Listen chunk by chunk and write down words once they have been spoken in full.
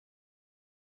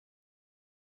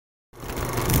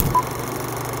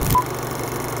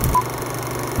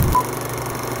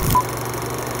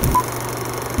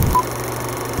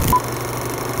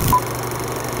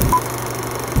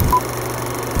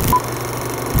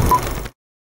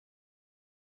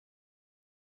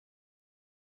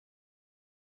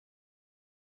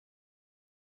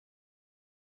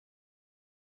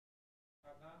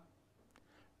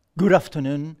Good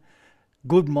afternoon,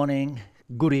 good morning,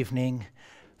 good evening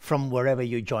from wherever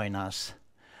you join us,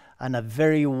 and a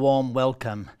very warm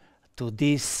welcome to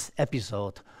this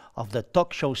episode of the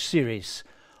talk show series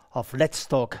of Let's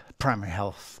Talk Primary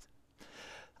Health.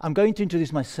 I'm going to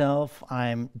introduce myself.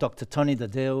 I'm Dr. Toni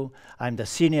Dedeu. I'm the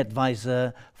Senior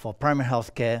Advisor for Primary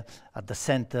Healthcare at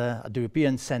the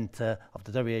European Centre of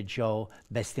the WHO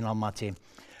based in Almaty.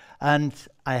 And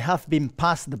I have been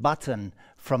passed the baton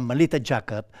from Melita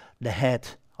Jacob, the head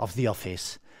of the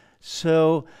office.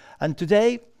 And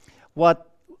today,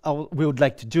 what we would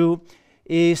like to do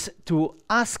is to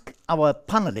ask our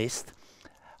panelists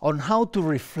on how to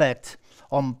reflect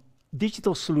on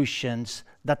digital solutions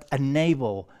that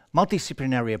enable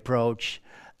multidisciplinary approach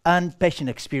and patient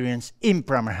experience in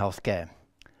primary healthcare.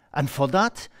 And for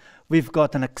that, we've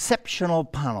got an exceptional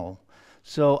panel.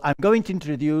 So I'm going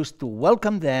to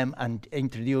welcome them and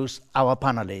introduce our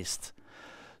panelists.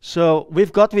 So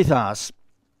we've got with us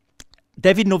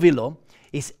David Novillo,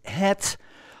 is head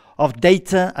of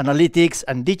Data Analytics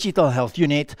and Digital Health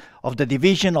Unit of the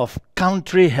Division of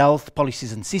Country Health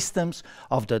Policies and Systems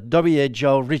of the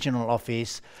WHO Regional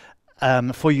Office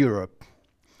for Europe.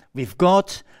 We've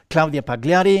got Claudia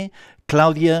Pagliari.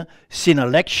 Claudia, Senior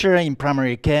Lecturer in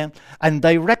Primary Care and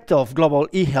Director of Global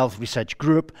eHealth Research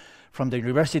Group from the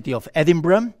University of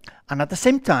Edinburgh, and at the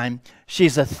same time,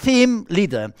 she's a theme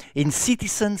leader in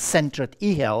citizen-centered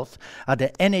eHealth at the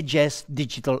NHS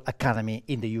Digital Academy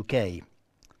in the UK.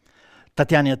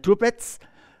 Tatjana Trupec,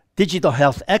 digital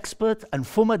health expert and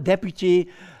former deputy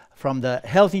from the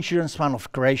Health Insurance Fund of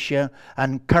Croatia,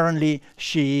 and currently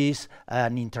she is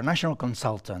an international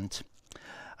consultant.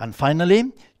 And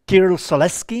finally, Kiril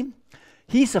Soleski,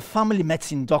 he's a family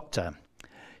medicine doctor.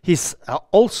 He's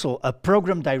also a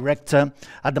program director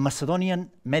at the Macedonian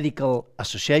Medical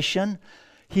Association.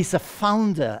 He's a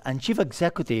founder and chief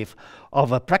executive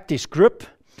of a practice group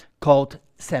called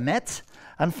SeMed.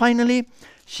 And finally,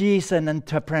 she is an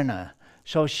entrepreneur.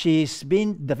 So she's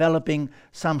been developing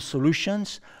some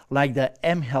solutions like the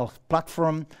m.Health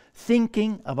platform,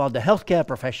 thinking about the healthcare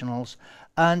professionals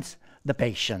and the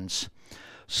patients.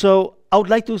 So I would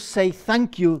like to say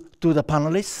thank you to the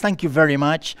panelists. Thank you very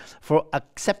much for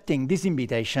accepting this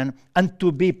invitation and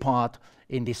to be part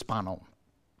in this panel.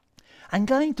 I'm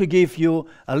going to give you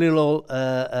a little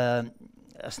a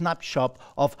snapshot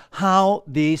of how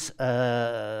this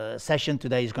session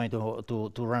today is going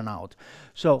to run out.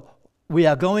 So we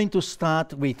are going to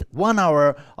start with 1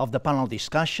 hour of the panel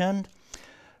discussion.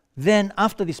 Then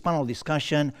after this panel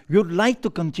discussion, we would like to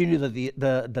continue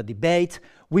the debate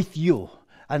with you.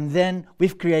 And then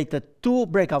we've created 2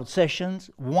 breakout sessions,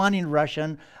 one in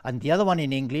Russian and the other one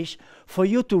in English, for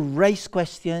you to raise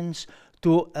questions,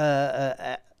 to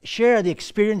share the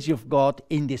experience you've got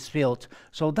in this field.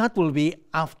 So that will be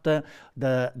after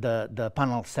the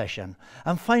panel session.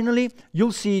 And finally,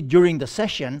 you'll see during the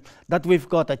session that we've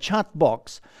got a chat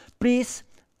box. Please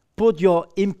put your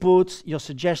inputs, your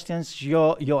suggestions,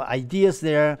 your ideas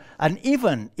there, and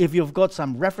even if you've got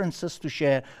some references to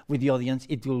share with the audience,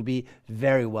 it will be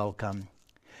very welcome.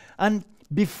 And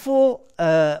before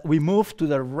we move to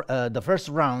the first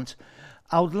round,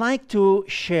 I would like to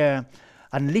share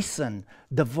and listen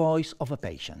the voice of a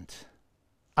patient.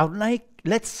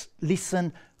 Let's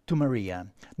listen to Maria.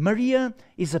 Maria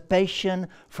is a patient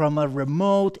from a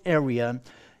remote area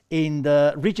in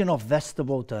the region of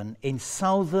Västerbotten, in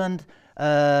southern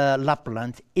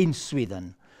Lapland, in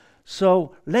Sweden.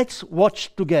 So let's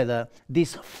watch together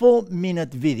this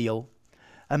 4-minute video,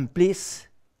 and please,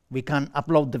 we can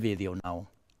upload the video now.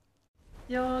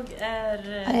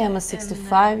 I am a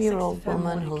 65-year-old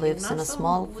woman who lives in a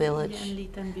small village.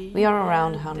 We are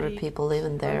around 100 people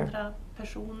living there.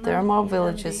 There are more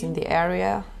villages in the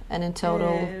area, and in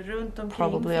total,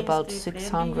 probably about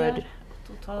 600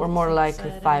 or more likely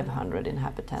 500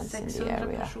 inhabitants in the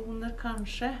area.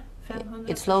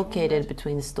 It's located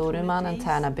between Storuman and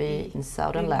Tärnaby in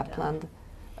southern Lapland,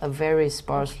 a very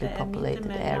sparsely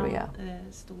populated area.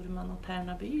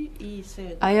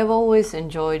 I have always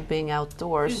enjoyed being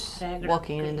outdoors,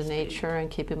 walking in the nature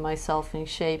and keeping myself in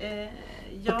shape.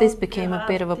 But this became a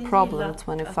bit of a problem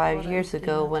 25 years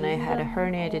ago when I had a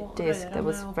herniated disc that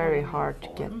was very hard to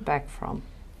get back from.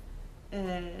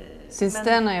 Since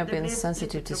then I have been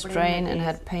sensitive to strain and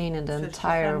had pain in the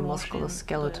entire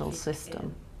musculoskeletal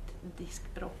system.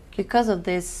 Because of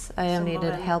this, I have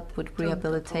needed help with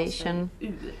rehabilitation,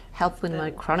 help with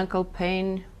my chronic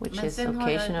pain, which is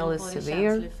occasionally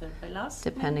severe,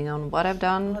 depending on what I've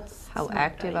done, how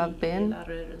active I've been.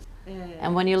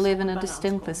 And when you live in a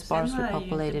distinctly sparsely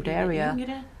populated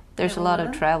area, There's a lot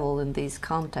of travel in these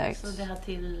contexts,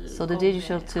 so the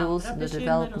digital tools and the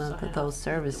development of those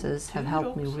services have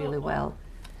helped me really well.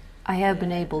 I have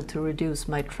been able to reduce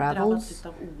my travels.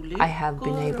 I have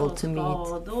been able to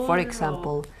meet, for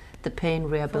example, the Pain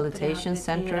Rehabilitation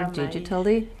Center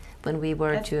digitally when we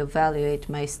were to evaluate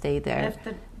my stay there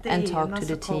and talk to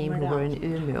the team who were in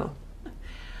Umeå.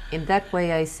 In that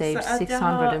way I saved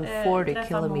 640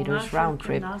 kilometers round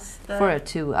trip for a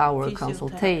 2-hour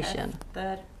consultation.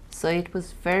 So it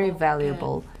was very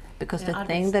valuable because the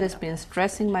thing that has been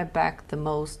stressing my back the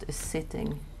most is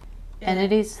sitting. And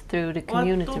it is through the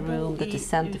community room that the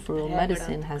Center for Rural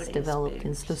Medicine has developed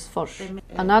in Slussfors.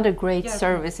 Another great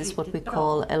service is what we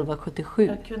call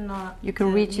 1177. You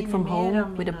can reach it from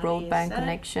home with a broadband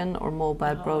connection or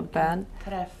mobile broadband.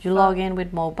 You log in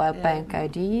with mobile bank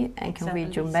ID and can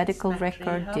read your medical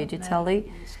record digitally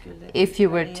if you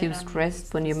were too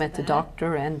stressed when you met the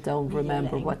doctor and don't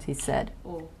remember what he said.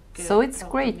 So it's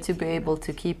great to be able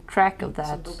to keep track of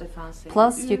that.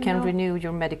 Plus you can renew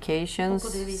your medications,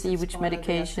 see which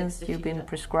medications you've been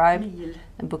prescribed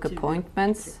and book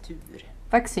appointments.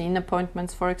 Vaccine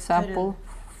appointments, for example,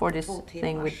 for this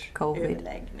thing with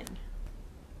COVID.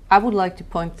 I would like to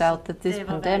point out that this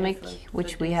pandemic,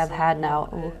 which we have had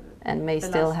now and may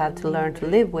still have to learn to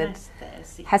live with,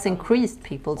 has increased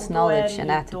people's knowledge and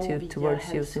attitude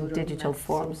towards using digital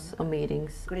forms of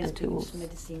meetings and tools.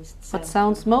 What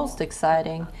sounds most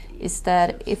exciting is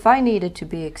that if I needed to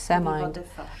be examined,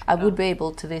 I would be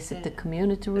able to visit the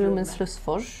community room in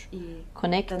Slussfors,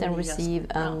 connect and receive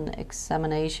an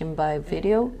examination by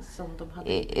video,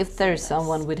 if there is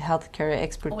someone with healthcare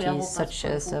expertise such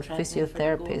as a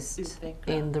physiotherapist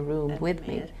in the room with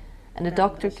me, and the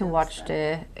doctor can watch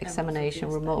the examination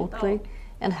remotely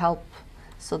and help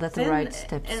so that the right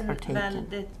steps are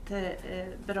taken.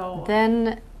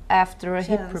 Then, after a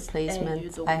hip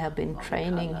replacement, I have been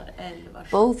training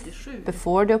both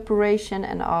before the operation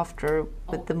and after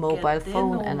with the mobile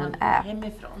phone and an app.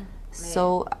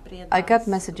 So I got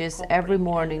messages every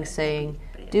morning saying,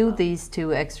 do these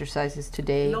 2 exercises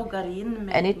today,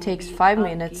 and it takes 5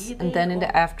 minutes, and then in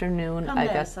the afternoon I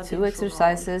got 2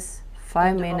 exercises,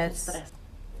 5 minutes.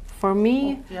 For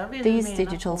me, these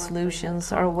digital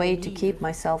solutions are a way to keep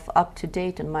myself up to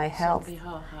date on my health.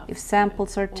 If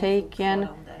samples are taken,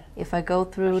 if I go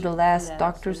through the last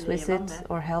doctor's visit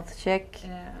or health check,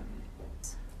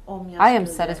 I am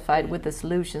satisfied with the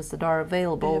solutions that are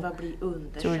available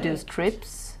to reduce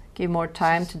trips, give more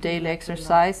time to daily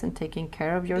exercise and taking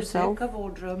care of yourself.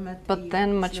 But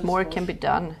then much more can be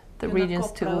done. The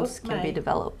region's tools can be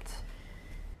developed.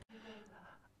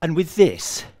 And with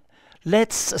this,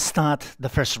 let's start the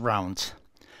first round.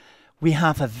 We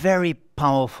have a very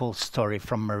powerful story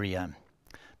from Maria,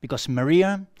 because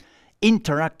Maria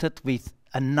interacted with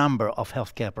a number of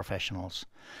healthcare professionals.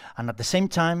 And at the same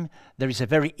time, there is a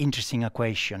very interesting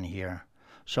equation here.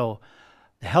 So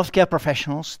the healthcare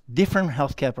professionals, different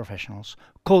healthcare professionals,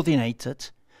 coordinated,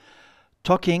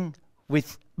 talking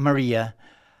with Maria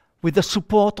with the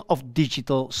support of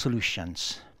digital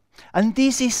solutions. And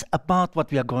this is about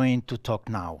what we are going to talk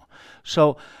now.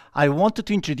 So I wanted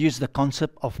to introduce the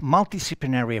concept of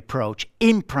multidisciplinary approach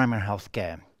in primary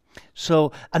healthcare.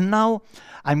 So, and now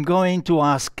I'm going to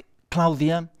ask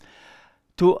Claudia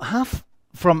to have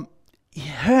from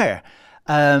her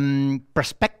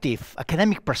perspective,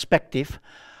 academic perspective,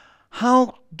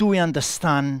 how do we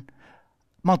understand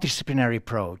multidisciplinary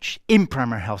approach in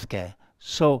primary healthcare?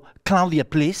 So Claudia,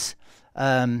 please.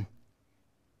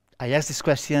 I ask this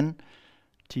question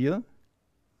to you.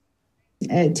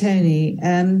 Toni,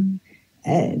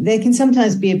 there can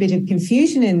sometimes be a bit of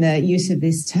confusion in the use of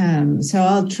this term, so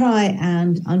I'll try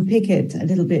and unpick it a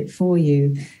little bit for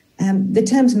you. The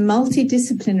terms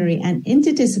multidisciplinary and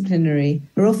interdisciplinary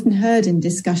are often heard in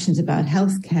discussions about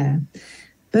healthcare.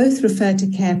 Both refer to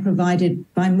care provided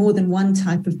by more than one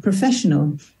type of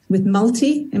professional, with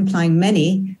multi implying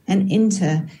many and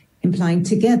inter implying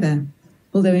together,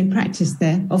 although in practice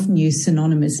they're often used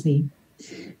synonymously.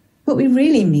 What we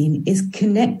really mean is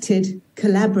connected,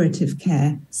 collaborative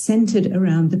care centered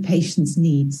around the patient's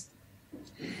needs.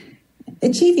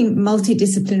 Achieving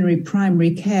multidisciplinary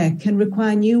primary care can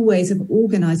require new ways of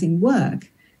organizing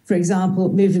work. For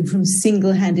example, moving from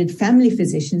single-handed family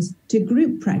physicians to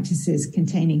group practices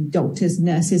containing doctors,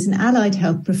 nurses, and allied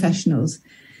health professionals.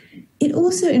 It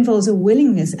also involves a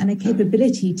willingness and a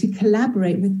capability to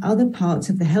collaborate with other parts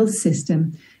of the health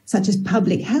system, such as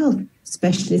public health,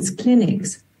 specialist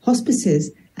clinics,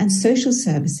 hospices, and social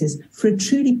services for a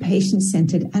truly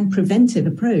patient-centered and preventive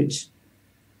approach.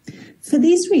 For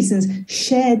these reasons,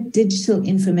 shared digital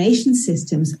information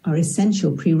systems are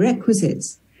essential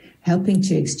prerequisites. helping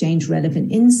to exchange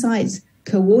relevant insights,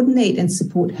 coordinate and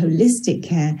support holistic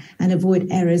care, and avoid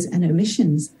errors and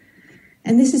omissions.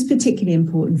 And this is particularly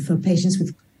important for patients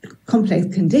with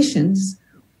complex conditions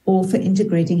or for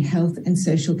integrating health and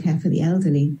social care for the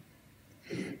elderly.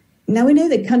 Now, we know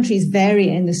that countries vary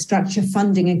in the structure,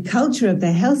 funding, and culture of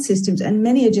their health systems, and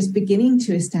many are just beginning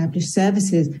to establish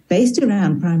services based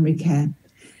around primary care.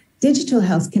 Digital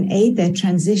health can aid their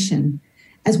transition,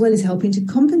 as well as helping to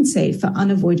compensate for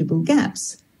unavoidable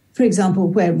gaps. For example,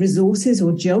 where resources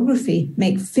or geography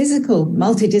make physical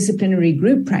multidisciplinary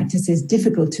group practices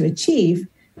difficult to achieve,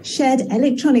 shared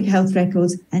electronic health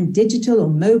records and digital or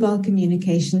mobile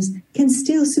communications can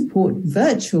still support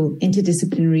virtual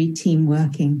interdisciplinary team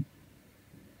working.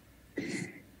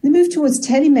 The move towards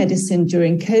telemedicine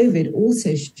during COVID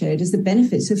also showed us the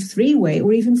benefits of three-way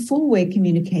or even four-way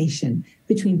communication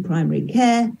between primary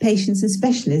care, patients and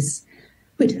specialists,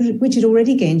 which had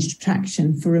already gained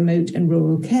traction for remote and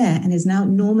rural care and is now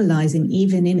normalizing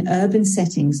even in urban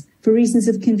settings for reasons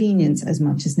of convenience as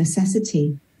much as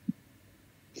necessity.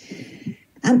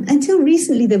 Until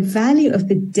recently, the value of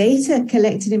the data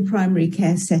collected in primary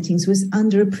care settings was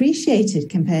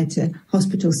underappreciated compared to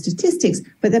hospital statistics,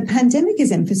 but the pandemic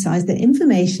has emphasized that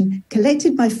information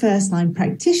collected by first-line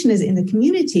practitioners in the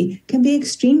community can be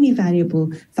extremely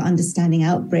valuable for understanding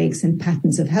outbreaks and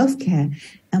patterns of healthcare,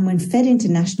 and when fed into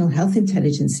national health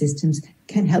intelligence systems,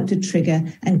 can help to trigger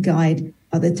and guide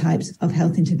other types of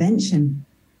health intervention.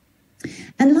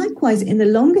 And likewise, in the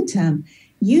longer term,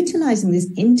 utilizing this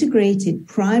integrated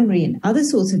primary and other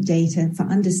sorts of data for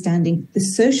understanding the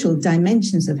social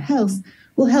dimensions of health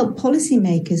will help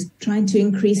policymakers trying to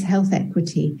increase health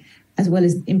equity, as well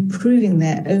as improving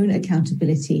their own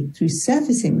accountability through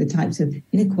surfacing the types of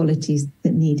inequalities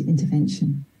that need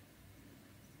intervention.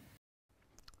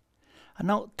 And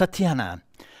now, Tatjana,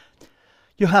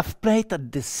 you have played a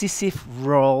decisive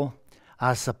role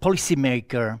as a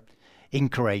policymaker in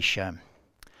Croatia.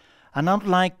 And I'd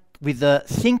like with the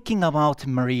thinking about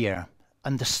Maria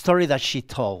and the story that she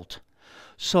told.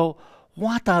 So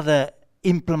what are the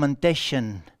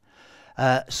implementation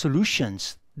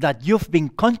solutions that you've been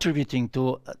contributing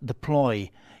to deploy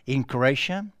in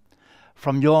Croatia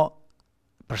from your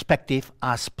perspective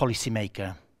as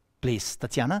policymaker? Please,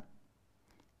 Tatjana.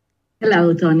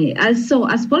 Hello, Toni. As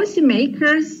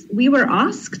policymakers, we were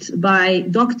asked by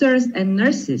doctors and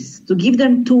nurses to give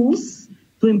them tools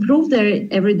to improve their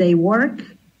everyday work,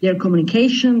 their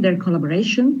communication, their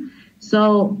collaboration.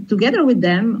 So together with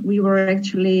them, we were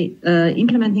actually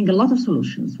implementing a lot of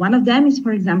solutions. One of them is,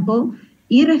 for example,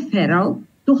 e-referral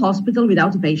to hospital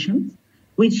without a patient,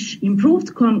 which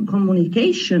improved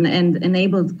communication and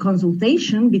enabled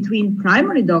consultation between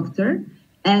primary doctor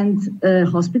and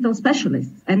hospital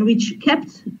specialists, and which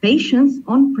kept patients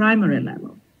on primary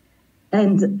level.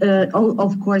 And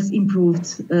of course,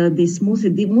 improved this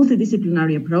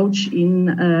multidisciplinary approach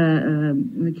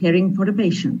in caring for the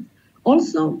patient.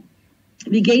 Also,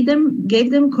 we gave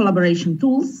them collaboration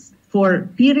tools for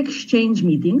peer exchange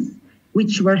meetings,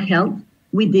 which were held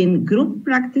within group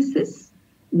practices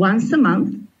once a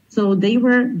month. So they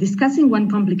were discussing one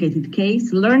complicated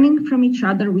case, learning from each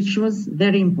other, which was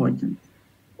very important.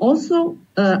 Also,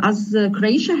 as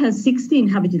Croatia has 60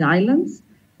 inhabited islands,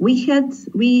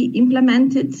 we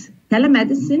implemented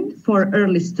telemedicine for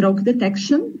early stroke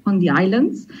detection on the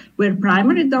islands, where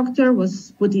primary doctor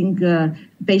was putting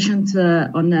patient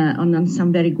on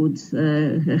some very good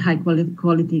high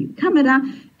quality camera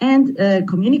and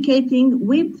communicating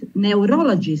with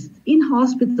neurologists in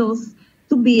hospitals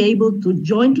to be able to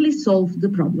jointly solve the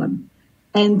problem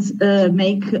and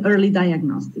make early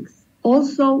diagnostics.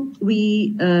 Also, we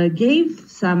gave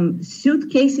some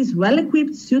suitcases,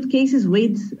 well-equipped suitcases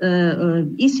with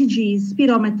ECGs,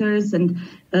 spirometers, and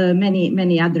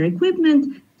many other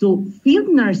equipment to field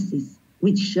nurses,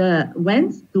 which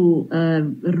went to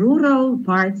rural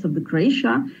parts of the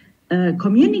Croatia,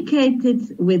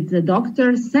 communicated with the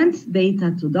doctors, sent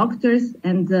data to doctors,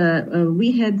 and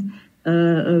we had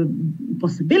a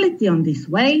possibility on this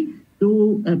way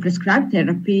to prescribe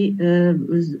therapy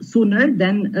sooner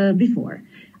than before.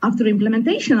 After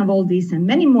implementation of all these and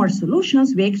many more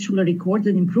solutions, we actually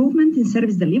recorded improvement in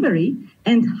service delivery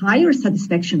and higher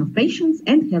satisfaction of patients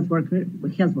and health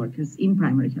workers in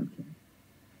primary healthcare.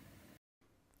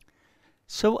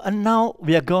 So, and now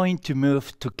we are going to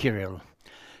move to Kiril.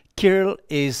 Kiril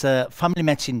is a family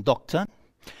medicine doctor.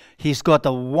 He's got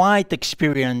a wide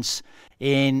experience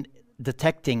in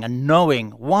detecting and knowing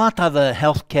what are the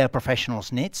healthcare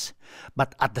professionals' needs,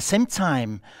 but at the same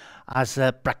time, as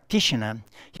a practitioner,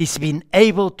 he's been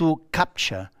able to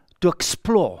capture, to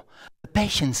explore the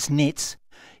patient's needs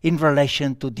in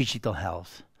relation to digital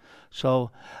health.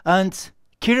 So, and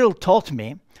Kiril told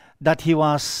me that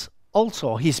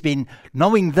he's been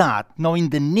knowing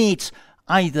the needs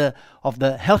either of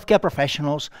the healthcare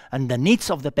professionals and the needs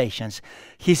of the patients.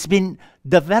 He's been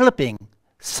developing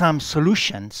some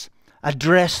solutions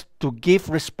addressed to give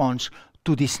response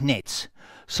to these needs.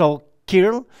 So,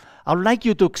 Kiril, I would like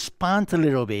you to expand a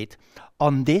little bit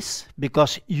on this,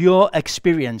 because your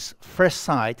experience, first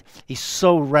sight, is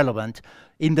so relevant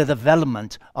in the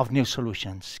development of new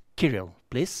solutions. Kiril,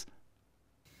 please.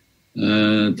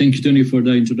 Thank you, Toni, for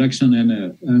the introduction,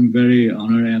 and I'm very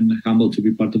honored and humbled to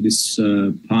be part of this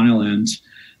panel and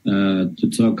to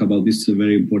talk about this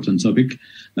very important topic.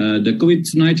 The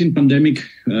COVID-19 pandemic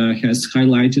has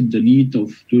highlighted the need to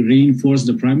reinforce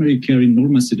the primary care in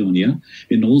North Macedonia,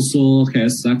 and also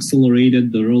has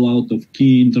accelerated the rollout of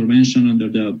key intervention under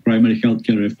the primary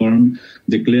healthcare reform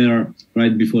declared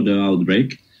right before the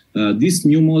outbreak. This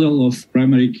new model of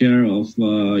primary care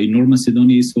in North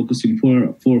Macedonia is focusing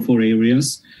four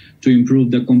areas: to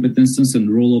improve the competences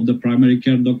and role of the primary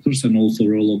care doctors and also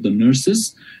role of the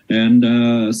nurses. And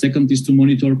second is to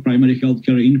monitor primary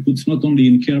healthcare inputs, not only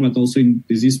in care, but also in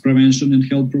disease prevention and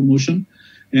health promotion,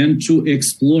 and to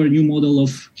explore a new model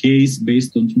of case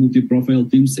based on multi-profile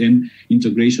teams and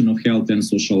integration of health and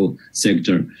social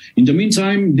sector. In the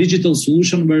meantime, digital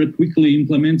solutions were quickly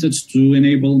implemented to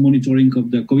enable monitoring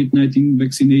of the COVID-19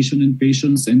 vaccination in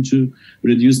patients and to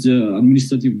reduce the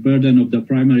administrative burden of the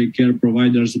primary care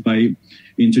providers by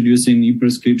introducing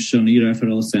e-prescription,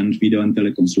 e-referrals, and video and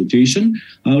teleconsultation.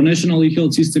 Our national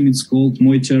eHealth system is called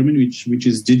m.Health, which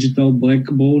is digital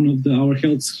backbone of our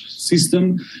health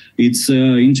system. It's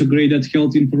an integrated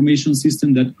health information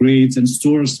system that creates and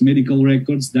stores medical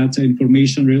records, data,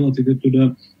 information related to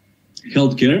the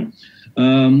healthcare.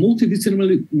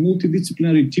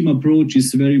 Multidisciplinary team approach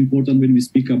is very important when we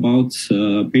speak about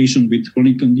patients with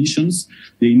chronic conditions.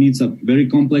 Their needs are very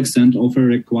complex and often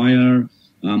require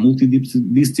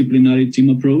multidisciplinary team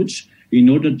approach. In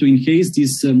order to enhance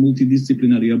this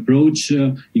multidisciplinary approach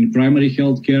in primary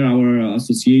healthcare, our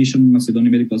association,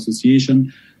 Macedonian Medical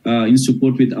Association, in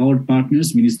support with our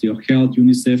partners, Ministry of Health,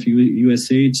 UNICEF,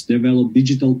 USH, developed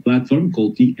digital platform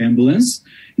called e-Ambulance.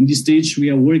 In this stage, we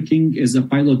are working as a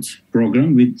pilot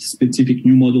program with specific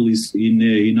new models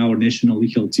in our national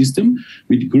eHealth system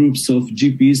with groups of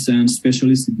GPs and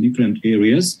specialists in different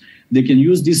areas. They can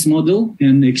use this model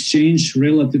and exchange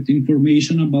relative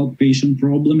information about patient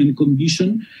problem and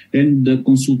condition, and the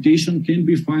consultation can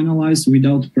be finalized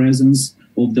without presence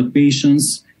of the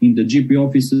patients in the GP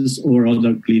offices or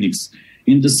other clinics.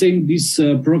 In this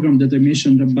program that I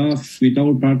mentioned above with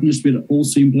our partners, we're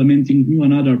also implementing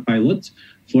another pilot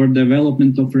for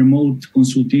development of remote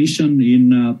consultation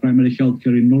in primary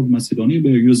healthcare in North Macedonia.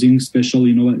 We're using special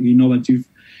innovative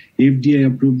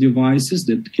FDA-approved devices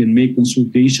that can make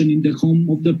consultation in the home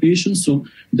of the patient. So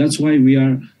that's why we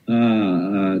are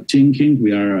thinking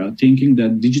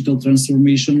that digital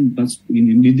transformation,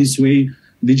 in this way,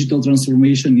 digital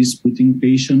transformation is putting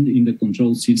patients in the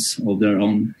control seats of their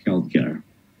own healthcare.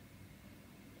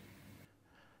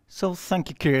 So thank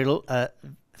you, Kiril.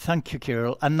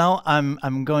 And now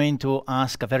I'm going to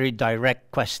ask a very direct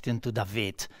question to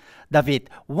David. David,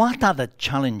 what are the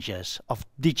challenges of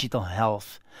digital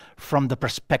health from the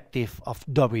perspective of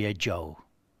WHO?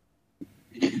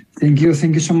 Thank you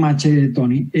so much,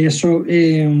 Toni.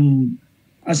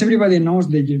 As everybody knows,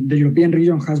 the European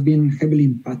region has been heavily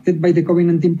impacted by the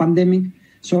COVID-19 pandemic.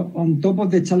 So on top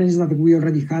of the challenges that we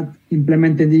already had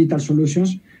implemented digital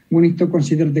solutions, we need to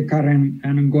consider the current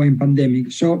and ongoing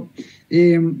pandemic. So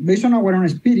based on our own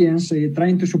experience,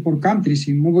 trying to support countries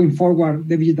in moving forward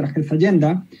the digital health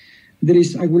agenda,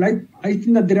 I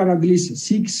think that there are at least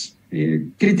 6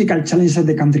 critical challenges at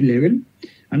the country level.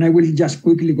 And I will just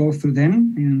quickly go through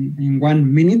them in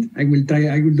 1 minute. I will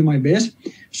do my best.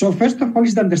 So first of all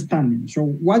is the understanding. So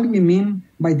what we mean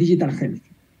by digital health?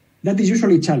 That is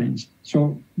usually a challenge.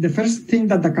 So the first thing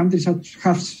that the countries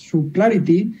have some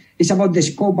clarity is about the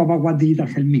scope about what digital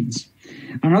health means.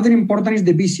 Another important is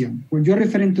the vision. When you're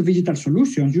referring to digital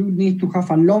solutions, you need to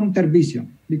have a long-term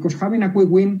vision, because having a quick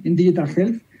win in digital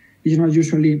health is not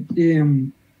usually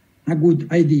a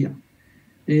good idea.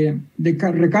 The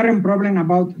recurrent problem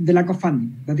about the lack of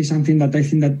funding. That is something that I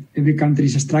think that every country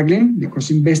is struggling, because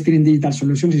investing in digital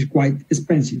solutions is quite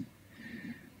expensive.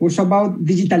 Also about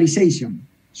digitalization.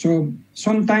 So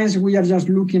sometimes we are just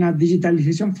looking at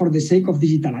digitalization for the sake of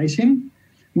digitalizing,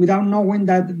 without knowing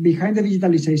that behind the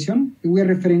digitalization, we are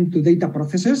referring to data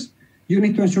processes. You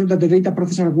need to ensure that the data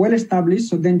processes are well established,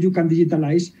 so then you can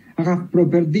digitalize and have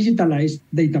proper digitalized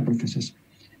data processes.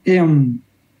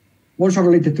 also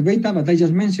related to data that I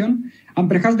just mentioned. And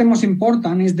perhaps the most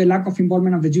important is the lack of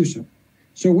involvement of the user.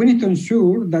 So we need to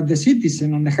ensure that the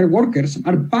citizen and the health workers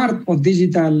are part of this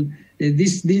digital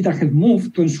health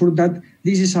move to ensure that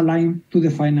this is aligned to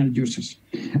the final users.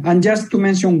 And just to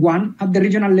mention one at the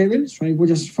regional level, so I was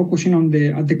just focusing on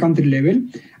at the country level.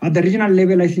 At the regional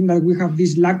level, I think that we have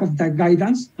this lack of that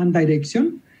guidance and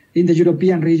direction in the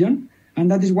European region.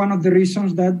 And that is one of the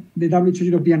reasons that the WHO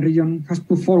European region has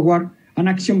put forward an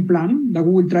action plan that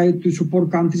we will try to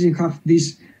support countries and have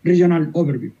this regional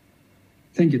overview.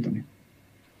 Thank you, Toni.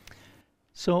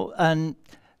 So, and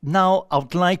now I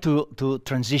would like to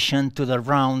transition to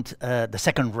the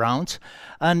second round.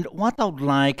 And what I would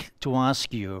like to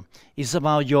ask you is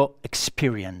about your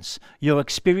experience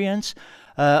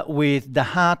with the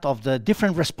heart of the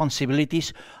different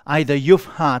responsibilities either you've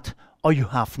had or you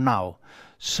have now.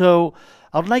 So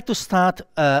I would like to start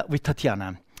with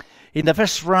Tatjana. In the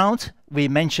first round, we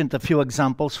mentioned a few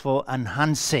examples for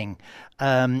enhancing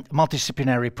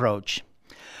multidisciplinary approach.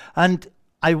 And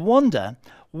I wonder,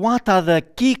 what are the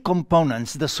key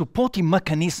components, the supporting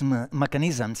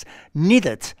mechanisms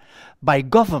needed by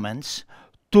governments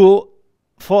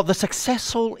for the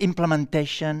successful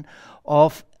implementation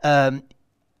of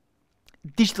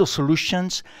digital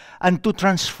solutions and to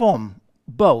transform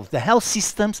both the health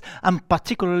systems and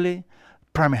particularly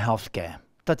primary healthcare?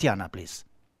 Tatjana, please.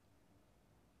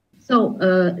 So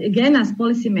again, as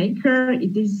policymaker,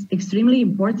 it is extremely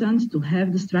important to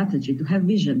have the strategy, to have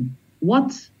vision,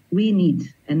 what we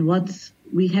need and what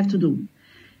we have to do.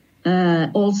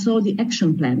 Also, the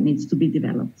action plan needs to be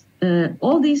developed.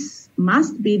 All this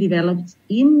must be developed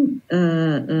in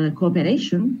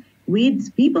cooperation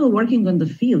with people working on the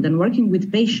field and working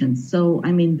with patients. So,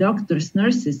 I mean, doctors,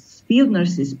 nurses, field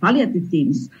nurses, palliative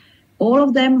teams, all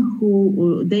of them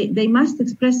who they must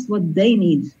express what they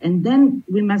need, and then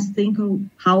we must think of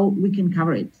how we can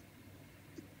cover it.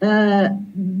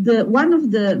 One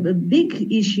of the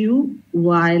big issue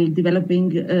while developing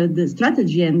the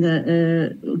strategy and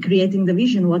creating the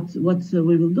vision, what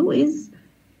we will do is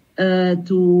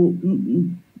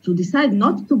to decide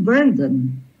not to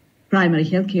burden primary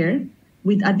healthcare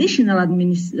with additional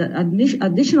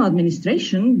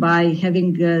administration by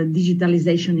having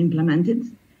digitalization implemented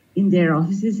in their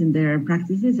offices, in their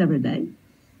practices every day.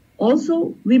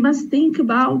 Also, we must think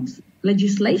about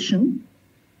legislation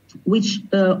which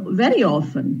very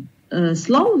often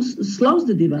slows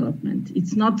the development.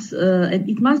 It's not.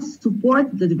 It must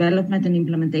support the development and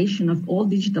implementation of all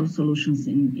digital solutions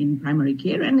in primary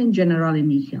care and in general in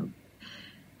eHealth.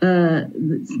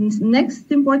 The next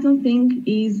important thing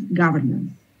is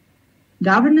governance.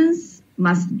 Governance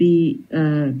must be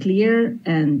clear,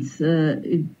 and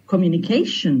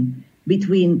communication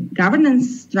between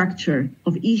governance structure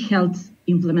of eHealth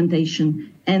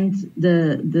implementation and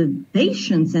the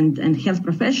patients and health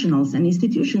professionals and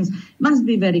institutions must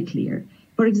be very clear.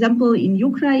 For example, in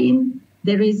Ukraine,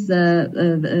 there is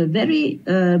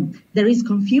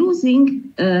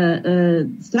confusing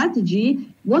strategy.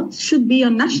 What should be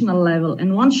on national level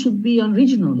and what should be on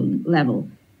regional level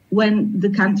when the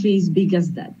country is big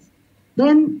as that.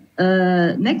 Then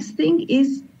next thing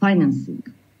is financing.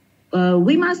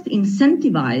 We must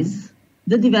incentivize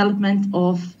the development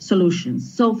of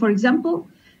solutions. So, for example,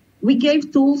 we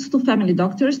gave tools to family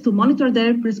doctors to monitor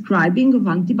their prescribing of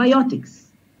antibiotics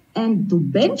and to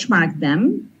benchmark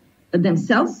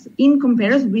themselves in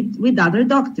comparison with other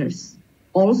doctors.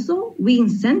 Also, we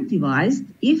incentivized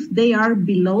if they are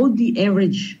below the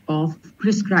average of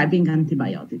prescribing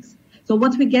antibiotics. So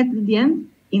what we get at the end,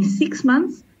 in 6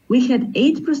 months, we had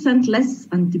 8% less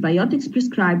antibiotics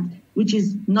prescribed, which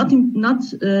is not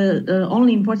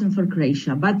only important for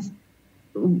Croatia, but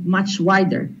much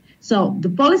wider. So the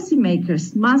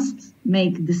policymakers must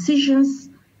make decisions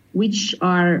which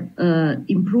are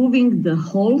improving the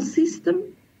whole system,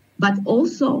 but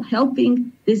also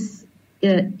helping this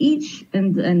each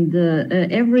and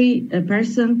every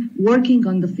person working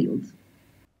on the field.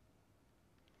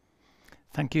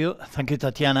 Thank you,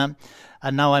 Tatjana.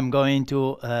 And now I'm going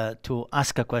to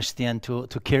ask a question to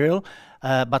Kiril.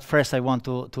 But first, I want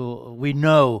we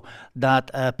know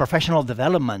that professional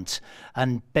development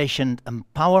and patient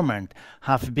empowerment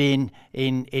have been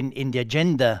in the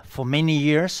agenda for many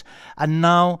years. And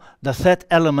now the third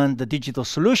element, the digital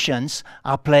solutions,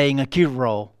 are playing a key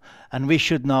role. And we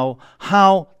should know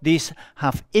how these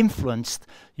have influenced,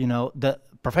 the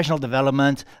professional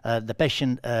development, the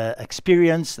patient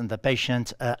experience, and the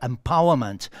patient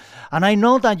empowerment. And I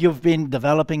know that you've been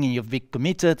developing and you've been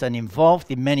committed and involved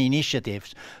in many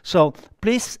initiatives. So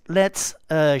please let's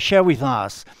share with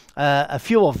us a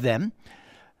few of them.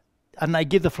 And I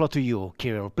give the floor to you,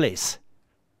 Kiril, please.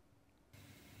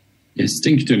 Yes,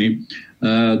 thank you, Toni.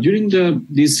 During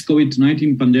this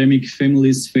COVID-19 pandemic,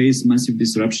 families face massive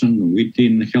disruption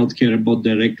within healthcare, both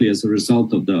directly as a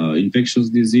result of the infectious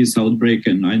disease outbreak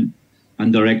and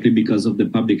indirectly because of the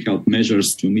public health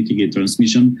measures to mitigate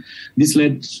transmission. This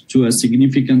led to a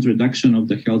significant reduction of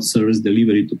the health service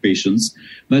delivery to patients.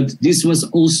 But this was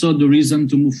also the reason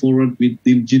to move forward with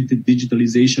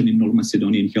digitalization in North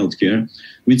Macedonian healthcare.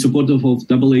 With support of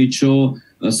WHO,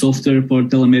 a software for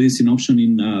telemedicine option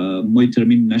in m.Health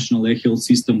national eHealth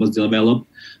system was developed.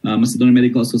 Macedonian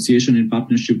Medical Association in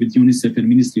partnership with UNICEF and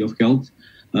Ministry of Health.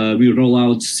 We roll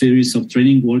out series of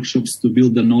training workshops to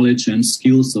build the knowledge and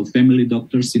skills of family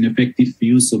doctors in effective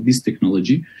use of this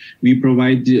technology. We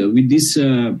provide with these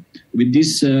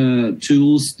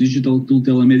tools, digital tool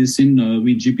telemedicine,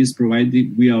 with GPs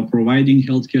we are providing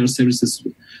healthcare services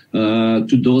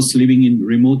to those living in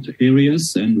remote areas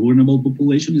and vulnerable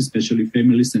population, especially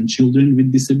families and children with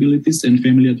disabilities and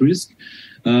family at risk.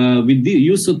 With the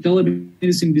use of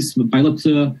telemedicine, this pilot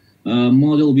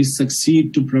model, we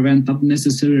succeed to prevent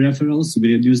unnecessary referrals.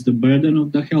 We reduce the burden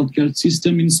of the healthcare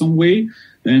system in some way,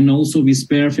 and also we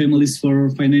spare families for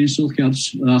financial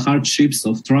hardships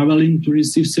of traveling to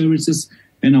receive services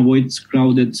and avoid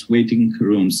crowded waiting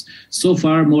rooms. So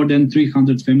far, more than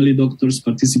 300 family doctors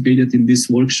participated in these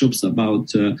workshops about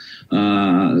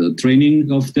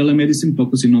training of telemedicine,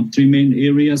 focusing on three main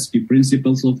areas: key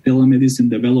principles of telemedicine,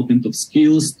 development of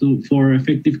skills for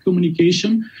effective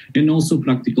communication, and also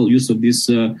practical use of these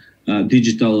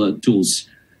digital tools.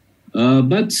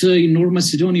 But in North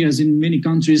Macedonia, as in many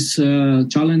countries,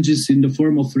 challenges in the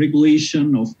form of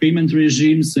regulation of payment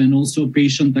regimes and also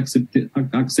patient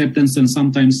acceptance and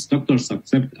sometimes doctors'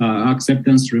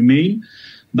 acceptance remain.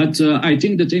 But I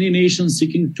think that any nation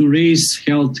seeking to raise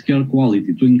healthcare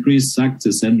quality, to increase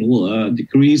access and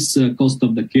decrease cost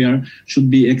of the care should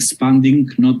be expanding,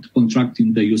 not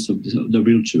contracting the use of the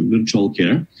virtual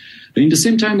care. In the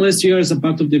same time, last year, as a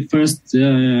part of the first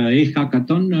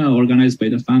hackathon organized by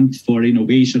the Fund for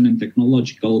Innovation and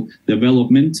Technological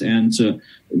Development and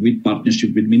with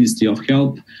partnership with Ministry of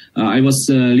Health, I was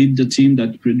lead the team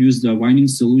that produced a winning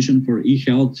solution for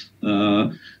eHealth,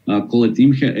 called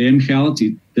m.Health.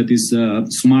 That is a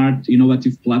smart,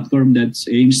 innovative platform that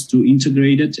aims to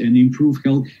integrate it and improve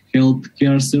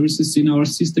healthcare services in our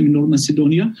system in North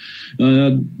Macedonia.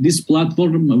 This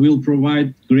platform will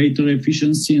provide greater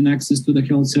efficiency and access to the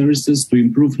health services, to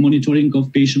improve monitoring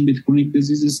of patients with chronic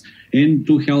diseases, and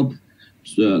to help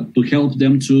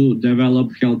them to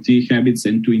develop healthy habits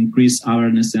and to increase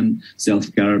awareness and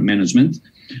self-care management.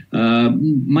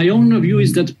 My own view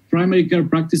is that primary care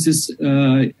practices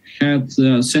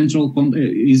central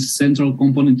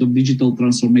component of digital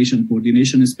transformation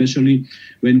coordination, especially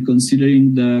when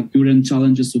considering the current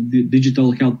challenges of the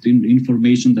digital health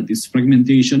information, that is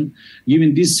fragmentation.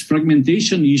 Given this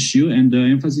fragmentation issue and the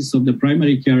emphasis of the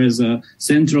primary care as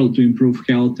central to improve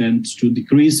health and to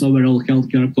decrease overall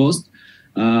healthcare costs,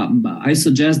 I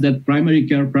suggest that primary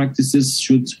care practices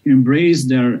should embrace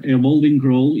their evolving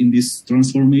role in this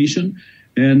transformation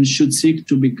and should seek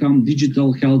to become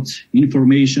digital health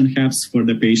information hubs for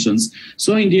the patients.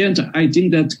 So in the end, I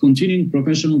think that continuing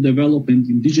professional development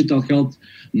in digital health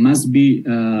must be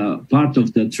part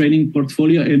of the training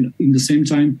portfolio, and in the same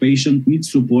time, patient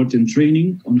needs support and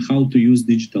training on how to use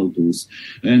digital tools.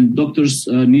 And doctors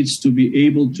needs to be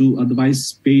able to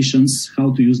advise patients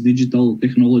how to use digital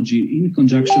technology in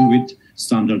conjunction with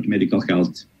standard medical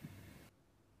health.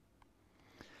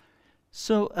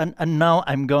 So, and now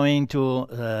I'm going to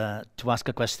ask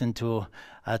a question to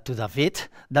David.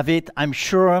 David, I'm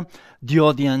sure the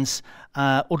audience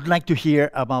would like to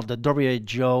hear about the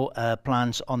WHO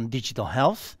plans on digital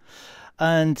health.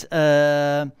 And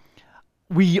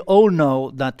we all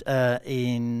know that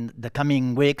in the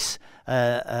coming weeks,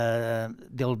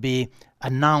 there'll be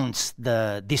announced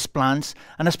these plans,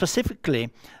 and specifically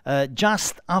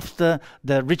just after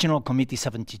the Regional Committee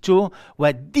 72,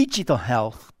 where digital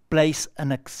health plays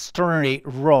an extraordinary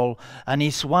role and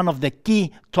is one of the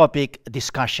key topic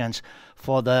discussions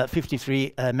for the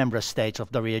 53 member states of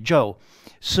WHO.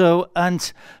 So,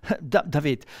 and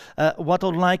David, what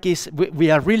I'd like is, we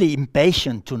are really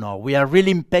impatient to know.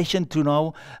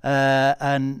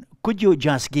 And could you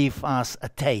just give us a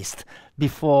taste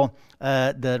before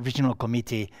the regional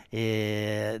committee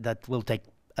that will take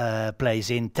place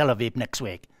in Tel Aviv next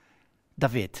week?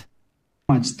 David.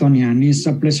 Much, Toni, and it's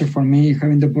a pleasure for me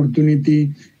having the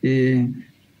opportunity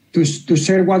to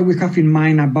share what we have in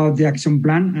mind about the action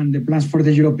plan and the plans for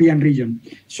the European region.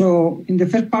 So in the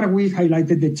first part, we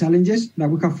highlighted the challenges that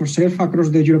we have for ourselves across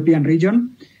the European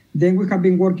region. Then we have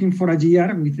been working for a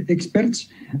year with experts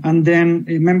and then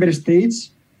member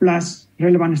states plus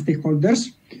relevant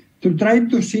stakeholders to try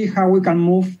to see how we can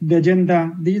move the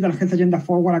digital health agenda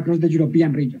forward across the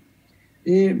European region.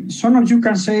 Some of you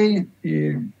can say,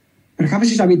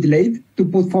 perhaps it's a bit late to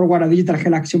put forward a digital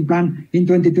health action plan in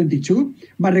 2022,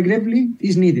 but regrettably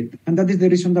it's needed. And that is the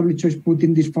reason WHO is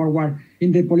putting this forward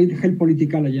in the health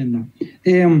political agenda.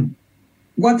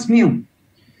 What's new?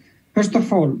 First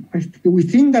of all, we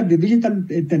think that the digital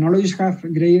technologies have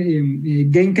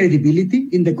gained credibility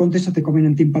in the context of the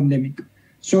COVID-19 pandemic.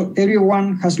 So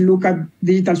everyone has looked at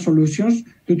digital solutions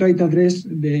to try to address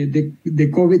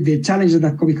the challenges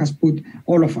that COVID has put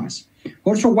all of us.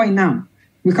 Also, why now?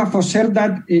 We have observed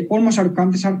that almost our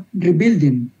countries are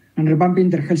rebuilding and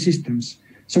revamping their health systems.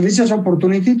 So this is an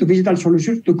opportunity to digital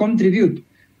solutions to contribute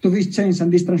to this change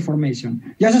and this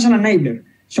transformation, just as an enabler.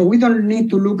 So we don't need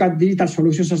to look at digital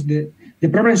solutions as the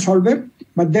problem solver,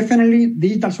 but definitely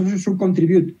digital solutions should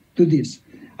contribute to this.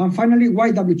 And finally,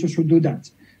 why WHO should do that?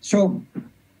 So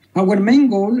our main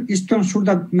goal is to ensure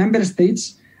that member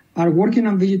states are working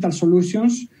on digital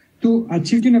solutions to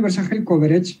achieve universal health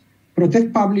coverage,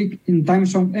 protect public in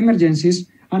times of emergencies,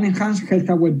 and enhance health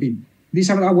and well-being. These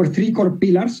are our three core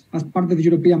pillars as part of the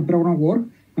European program work,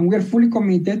 and we are fully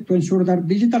committed to ensure that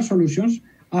digital solutions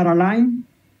are aligned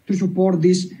to support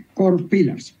these core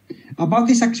pillars. About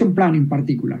this action plan in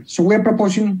particular, so we are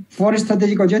proposing 4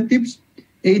 strategic objectives,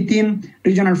 18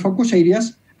 regional focus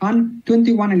areas, and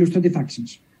 21 illustrative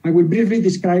actions. I will briefly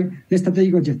describe the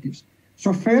strategic objectives.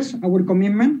 So first, our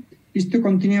commitment is to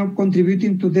continue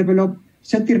contributing to develop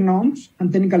setting norms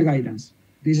and technical guidance.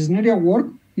 This is an area of work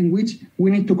in which we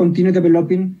need to continue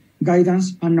developing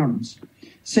guidance and norms.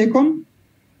 Second,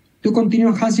 to continue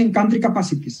enhancing country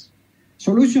capacities.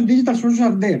 Digital solutions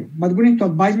are there, but we need to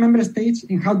advise member states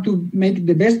in how to make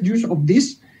the best use of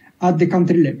this at the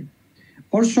country level.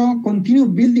 Also, continue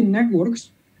building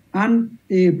networks and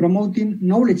promoting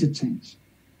knowledge exchange.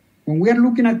 When we are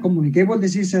looking at communicable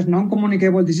diseases,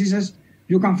 non-communicable diseases,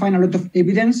 you can find a lot of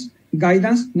evidence,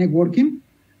 guidance, networking.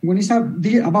 When it's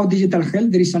about digital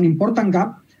health, there is an important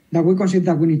gap that we consider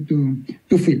that we need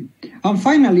to fill. And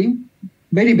finally,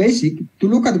 very basic, to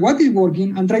look at what is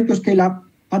working and try to scale up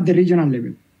at the regional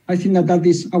level. I think that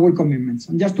is our commitments.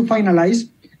 And just to finalize,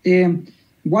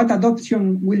 what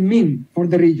adoption will mean for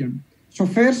the region. So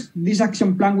first, this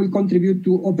action plan will contribute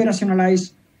to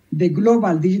operationalize the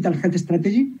global digital health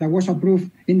strategy that was approved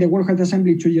in the World Health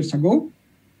Assembly 2 years ago.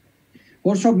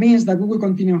 Also means that we will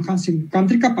continue enhancing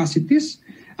country capacities.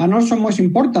 And also, most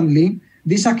importantly,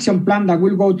 this action plan that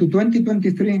will go to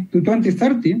 2023 to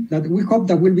 2030, that we hope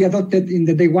that will be adopted in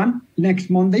the day one, next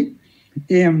Monday,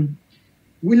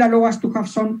 will allow us to have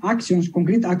some actions,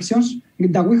 concrete actions,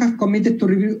 that we have committed to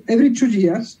review every 2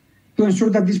 years to ensure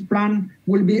that this plan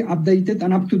will be updated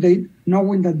and up to date,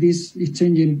 knowing that this is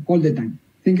changing all the time.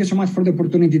 Thank you so much for the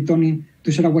opportunity, Toni,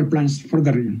 to share our plans for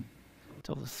the region.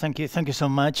 So thank you so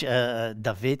much,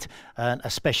 David, and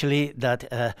especially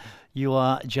that you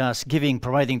are just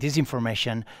providing this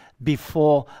information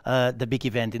before the big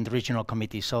event in the regional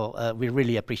committee. So we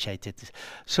really appreciate it.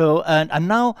 So and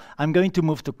now I'm going to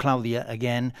move to Claudia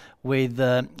again with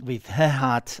her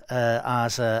hat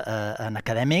as an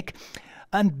academic.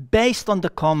 And based on the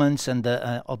comments and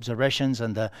the observations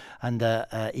and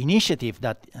the initiative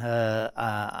that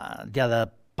the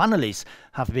other panelists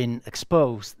have been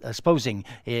exposing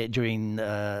during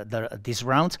this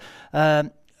round,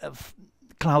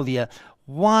 Claudia,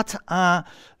 what are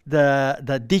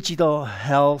the digital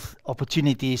health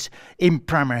opportunities in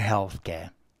primary health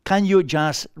care? Can you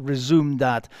just resume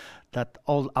that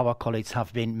all our colleagues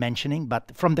have been mentioning,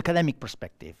 but from the academic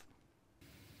perspective?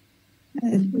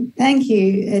 Thank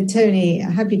you, Toni.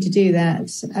 Happy to do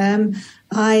that.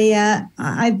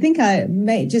 I think I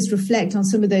may just reflect on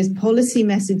some of those policy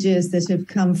messages that have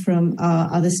come from our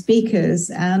other speakers,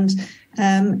 and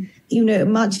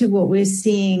much of what we're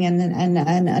seeing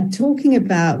and talking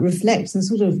about reflects the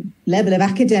sort of level of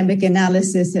academic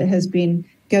analysis that has been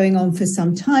going on for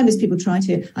some time as people try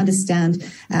to understand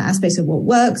aspects of what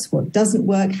works, what doesn't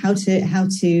work, how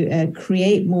to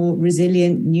create more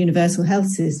resilient universal health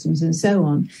systems, and so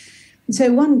on.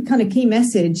 So one kind of key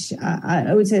message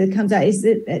I would say that comes out is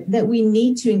that we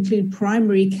need to include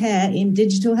primary care in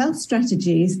digital health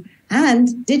strategies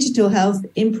and digital health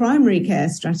in primary care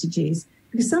strategies,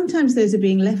 because sometimes those are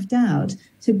being left out.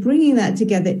 So bringing that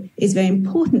together is very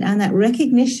important, and that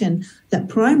recognition that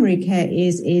primary care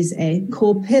is a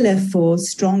core pillar for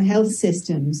strong health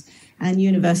systems and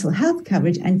universal health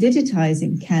coverage, and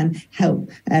digitizing can help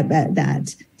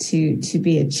that to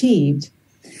be achieved.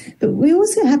 But we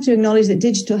also have to acknowledge that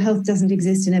digital health doesn't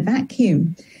exist in a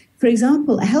vacuum. For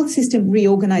example, a health system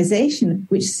reorganization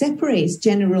which separates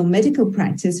general medical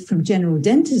practice from general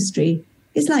dentistry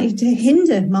is likely to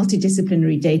hinder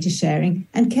multidisciplinary data sharing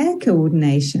and care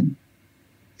coordination.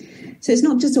 So it's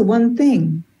not just a one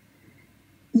thing.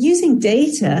 Using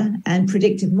data and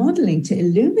predictive modeling to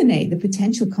illuminate the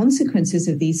potential consequences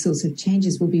of these sorts of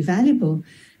changes will be valuable,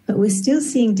 but we're still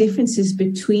seeing differences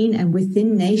between and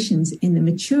within nations in the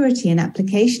maturity and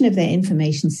application of their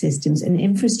information systems and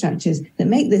infrastructures that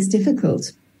make this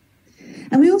difficult.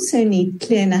 And we also need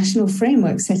clear national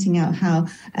frameworks setting out how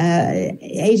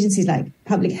agencies like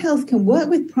public health can work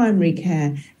with primary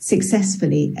care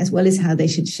successfully, as well as how they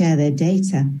should share their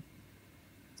data.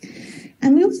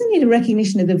 And we also need a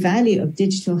recognition of the value of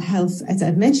digital health, as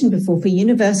I've mentioned before, for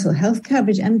universal health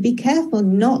coverage, and be careful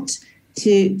not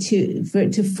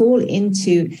to fall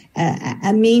into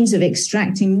a means of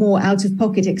extracting more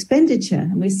out-of-pocket expenditure.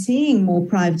 And we're seeing more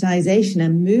privatization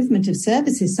and movement of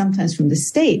services, sometimes from the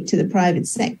state to the private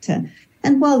sector.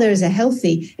 And while there is a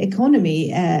healthy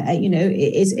economy,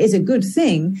 is a good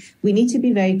thing, we need to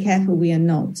be very careful we are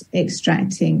not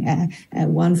extracting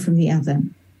one from the other.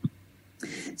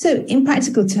 So in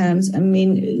practical terms, I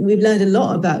mean, we've learned a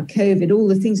lot about COVID, all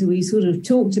the things that we sort of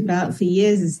talked about for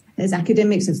years as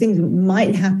academics of things that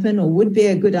might happen or would be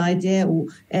a good idea or,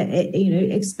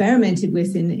 experimented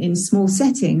with in small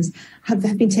settings have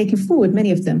been taken forward,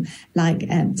 many of them, like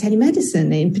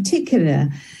telemedicine in particular.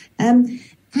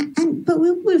 But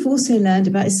what we've also learned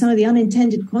about is some of the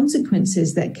unintended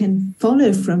consequences that can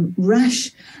follow from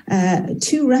rash,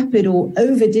 too rapid or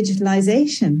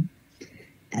over-digitalization.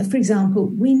 For example,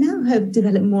 we now have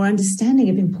developed more understanding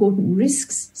of important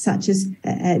risks, such as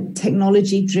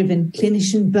technology-driven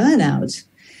clinician burnout,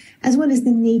 as well as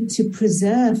the need to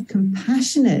preserve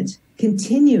compassionate,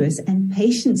 continuous, and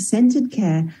patient-centered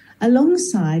care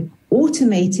alongside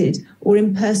automated or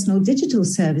impersonal digital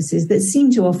services that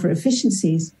seem to offer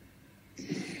efficiencies.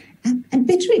 And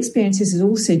bitter experiences has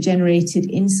also generated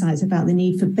insights about the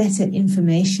need for better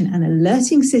information and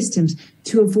alerting systems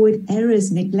to avoid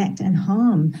errors, neglect, and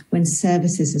harm when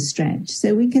services are stretched.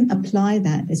 So we can apply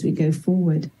that as we go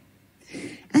forward.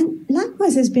 And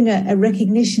likewise, there's been a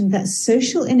recognition that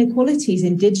social inequalities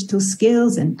in digital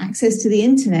skills and access to the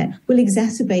internet will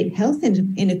exacerbate health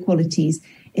inequalities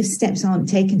if steps aren't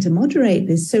taken to moderate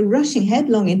this. So rushing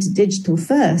headlong into digital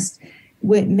first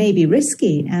may be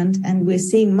risky, and we're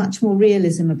seeing much more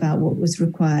realism about what was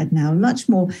required now, much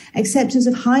more acceptance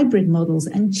of hybrid models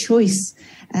and choice,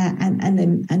 and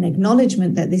an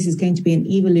acknowledgement that this is going to be an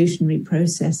evolutionary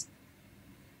process.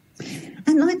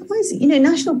 And likewise,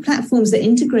 national platforms that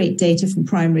integrate data from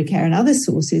primary care and other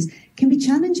sources can be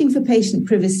challenging for patient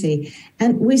privacy.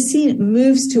 And we've seen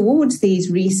moves towards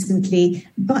these recently,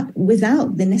 but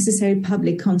without the necessary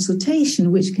public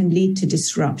consultation, which can lead to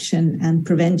disruption and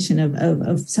prevention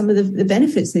of some of the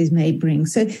benefits these may bring.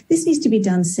 So this needs to be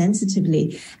done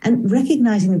sensitively, and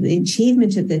recognizing that the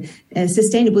achievement of the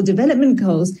Sustainable Development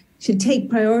Goals should take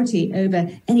priority over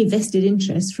any vested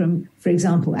interest from, for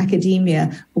example,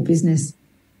 academia or business.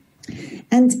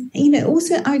 And,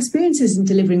 also our experiences in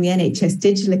delivering the NHS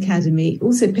Digital Academy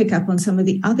also pick up on some of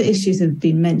the other issues that have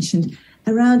been mentioned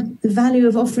around the value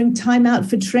of offering time out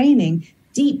for training,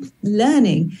 deep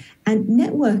learning and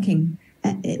networking,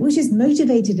 which has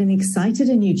motivated and excited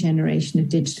a new generation of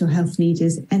digital health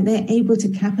leaders, and they're able to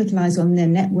capitalize on their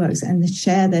networks and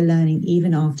share their learning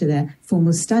even after their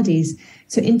formal studies.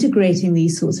 So integrating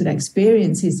these sorts of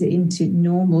experiences into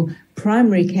normal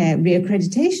primary care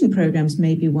reaccreditation programs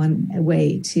may be one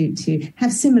way to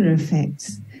have similar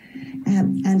effects.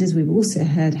 And as we've also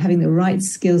heard, having the right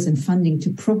skills and funding to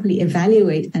properly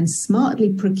evaluate and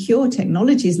smartly procure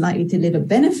technologies likely to deliver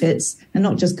benefits and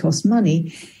not just cost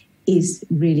money is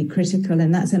really critical,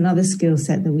 and that's another skill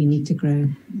set that we need to grow.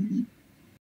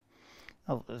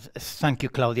 Oh, thank you,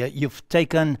 Claudia. You've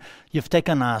taken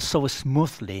us so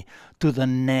smoothly to the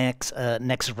next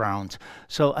round.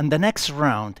 So, and the next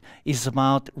round is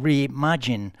about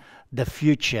reimagining the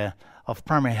future of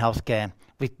primary healthcare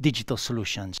with digital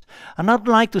solutions. And I'd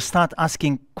like to start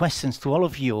asking questions to all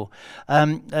of you,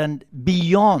 and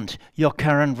beyond your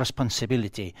current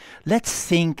responsibility. Let's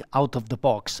think out of the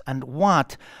box, and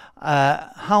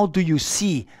how do you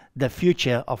see the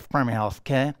future of primary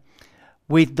healthcare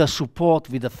with the support,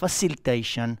 with the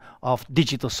facilitation of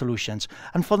digital solutions?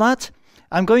 And for that,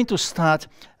 I'm going to start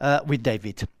with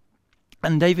David.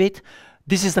 And David,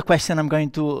 this is the question I'm going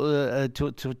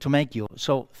to make you.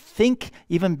 So think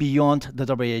even beyond the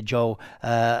WHO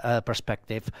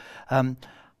perspective.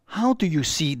 How do you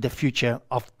see the future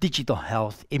of digital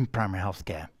health in primary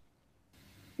healthcare?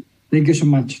 Thank you so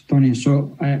much, Toni.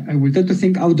 So I will try to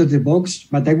think out of the box,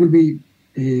 but I will be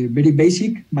very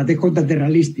basic, but I hope that they're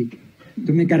realistic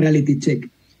to make a reality check.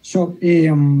 So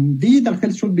digital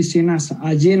health should be seen as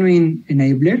a genuine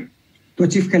enabler to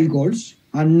achieve health goals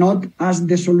and not as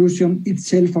the solution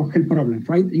itself of health problems,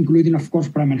 right? Including, of course,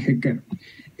 primary health care.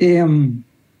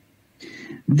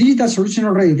 Digital solutions are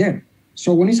already there.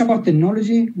 So when it's about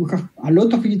technology, we have a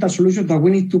lot of digital solutions that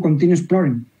we need to continue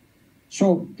exploring.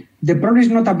 So the problem is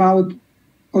not about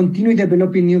continue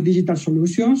developing new digital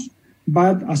solutions,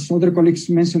 but as other colleagues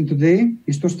mentioned today,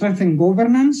 is to strengthen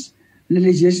governance,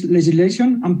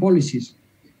 legislation, and policies.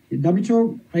 In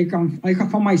WHO, I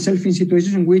have found myself in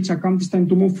situations in which a country is trying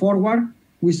to move forward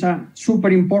with a super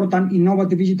important,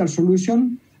 innovative digital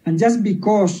solution, and just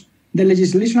because the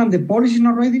legislation and the policy is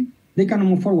not ready, they cannot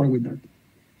move forward with that.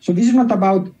 So this is not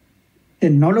about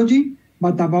technology,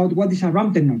 but about what is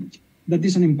around technology. That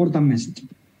is an important message.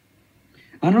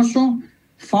 And also,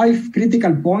 5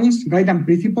 critical points, guiding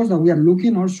principles that we are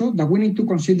looking also, that we need to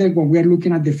consider when we are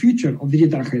looking at the future of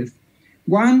digital health.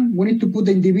 1, we need to put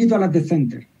the individual at the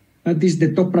center. That is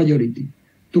the top priority,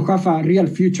 to have a real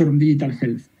future in digital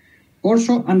health.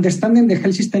 Also, understanding the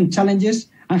health system challenges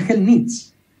and health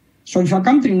needs. So if a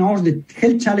country knows the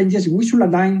health challenges, we should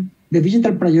align the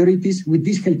digital priorities with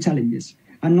these health challenges,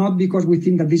 and not because we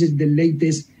think that this is the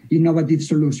latest innovative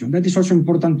solution. That is also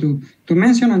important to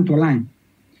mention and to align.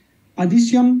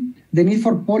 Addition, the need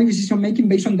for policy decision-making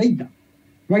based on data.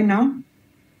 Right now,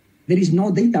 there is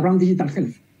no data around digital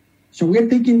health. So we are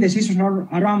taking decisions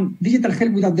around digital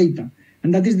health without data.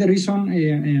 And that is the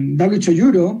reason WHO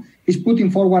Euro is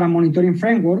putting forward a monitoring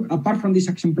framework, apart from this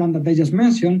action plan that I just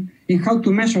mentioned, in how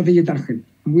to measure digital health.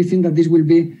 And we think that this will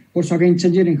be also a game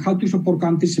changer in how to support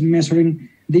countries in measuring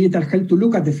digital health to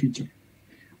look at the future.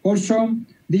 Also,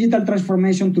 digital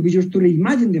transformation to be used to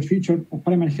reimagine the future of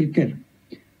primary health care,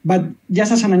 but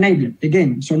just as an enabler,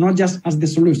 again, so not just as the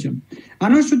solution.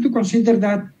 And also to consider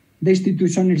that the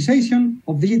institutionalization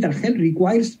of digital health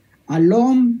requires a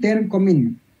long-term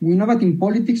commitment. We know that in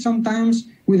politics sometimes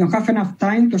we don't have enough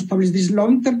time to establish these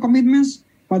long-term commitments,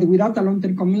 but without a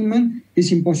long-term commitment,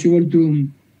 it's impossible to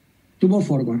move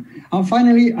forward. And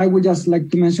finally, I would just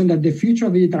like to mention that the future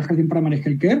of digital health in primary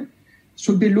health care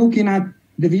should be looking at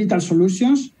the digital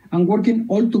solutions and working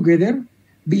all together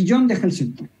beyond the health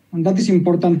sector. And that is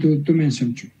important to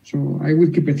mention too. So I will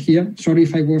keep it here. Sorry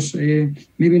if I was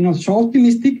maybe not so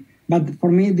optimistic, but for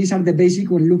me, these are the basics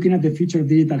when looking at the future of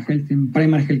digital health in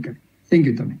primary health care. Thank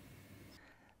you, Toni.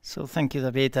 So thank you,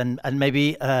 David, and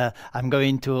maybe I'm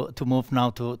going to move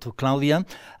now to Claudia,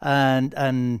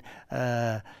 and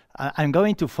I'm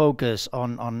going to focus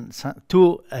on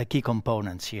 2 key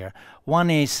components here. One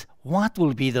is, what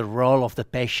will be the role of the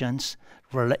patients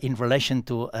in relation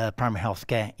to primary health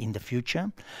care in the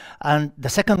future? And the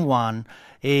second one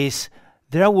is,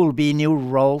 there will be new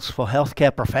roles for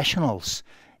healthcare professionals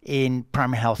in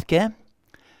primary health care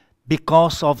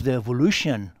because of the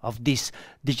evolution of these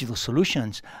digital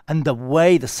solutions and the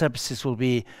way the services will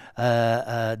be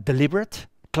delivered.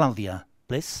 Claudia,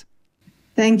 please.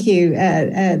 Thank you.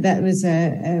 That was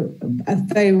a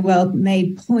very well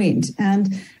made point.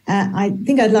 And I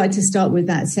think I'd like to start with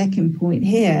that second point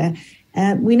here.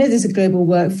 We know there's a global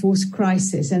workforce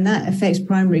crisis, and that affects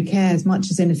primary care as much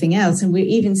as anything else. And we're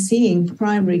even seeing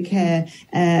primary care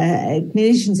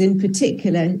clinicians in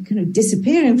particular kind of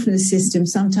disappearing from the system,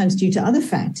 sometimes due to other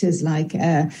factors like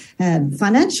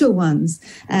financial ones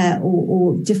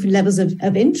or different levels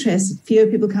of interest, fewer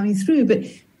people coming through. But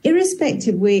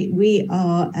irrespective, we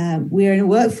are in a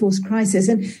workforce crisis,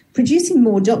 and producing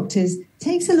more doctors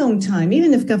takes a long time,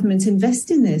 even if governments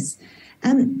invest in this.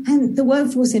 And the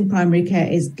workforce in primary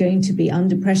care is going to be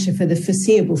under pressure for the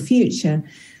foreseeable future.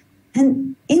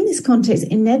 And in this context,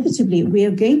 inevitably, we are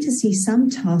going to see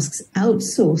some tasks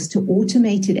outsourced to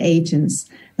automated agents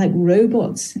like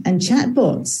robots and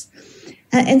chatbots.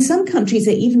 And some countries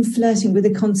are even flirting with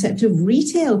the concept of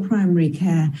retail primary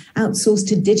care, outsourced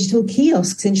to digital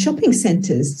kiosks in shopping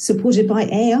centres, supported by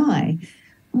AI.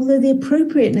 Although the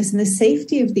appropriateness and the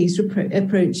safety of these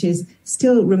approaches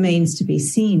still remains to be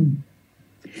seen.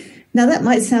 Now, that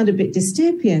might sound a bit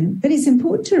dystopian, but it's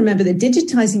important to remember that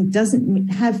digitizing doesn't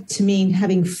have to mean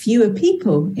having fewer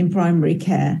people in primary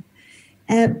care,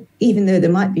 even though there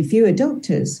might be fewer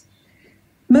doctors.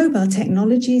 Mobile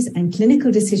technologies and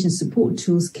clinical decision support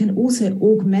tools can also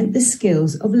augment the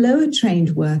skills of lower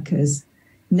trained workers.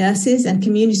 Nurses and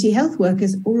community health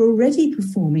workers are already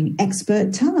performing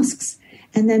expert tasks,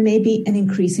 and there may be an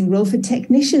increasing role for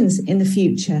technicians in the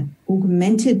future,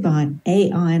 augmented by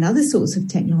AI and other sorts of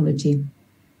technology.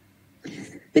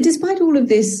 But despite all of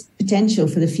this potential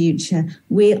for the future.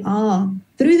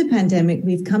 Through the pandemic,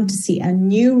 we've come to see a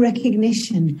new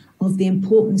recognition of the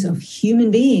importance of human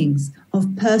beings,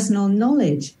 of personal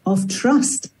knowledge, of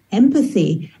trust,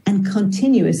 empathy, and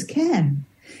continuous care.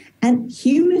 And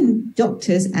human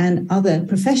doctors and other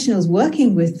professionals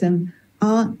working with them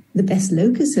are the best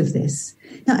locus of this.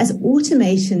 Now, as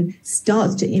automation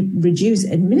starts to reduce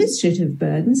administrative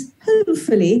burdens,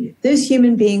 hopefully those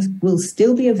human beings will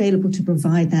still be available to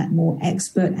provide that more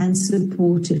expert and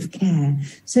supportive care.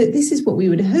 So this is what we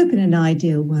would hope in an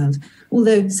ideal world.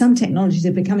 Although some technologies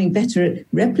are becoming better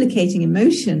at replicating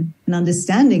emotion and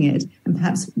understanding it, and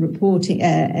perhaps reporting,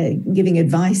 giving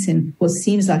advice in what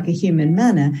seems like a human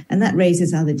manner, and that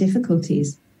raises other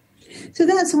difficulties. So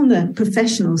that's on the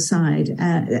professional side.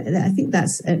 I think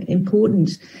that's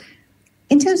important.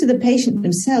 In terms of the patient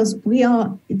themselves, we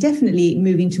are definitely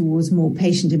moving towards more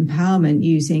patient empowerment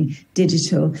using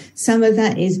digital. Some of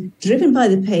that is driven by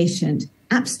the patient.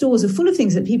 App stores are full of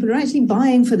things that people are actually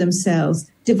buying for themselves,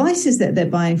 devices that they're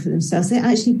buying for themselves. They're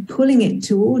actually pulling it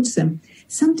towards them.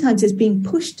 Sometimes it's being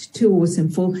pushed towards them.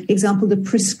 For example, the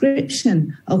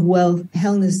prescription of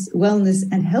wellness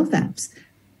and health apps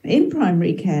in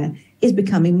primary care is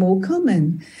becoming more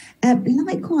common.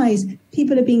 Likewise,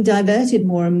 people are being diverted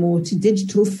more and more to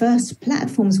digital-first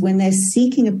platforms when they're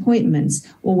seeking appointments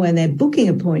or when they're booking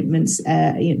appointments,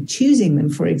 choosing them,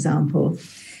 for example,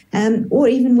 or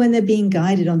even when they're being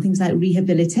guided on things like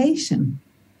rehabilitation.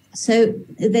 So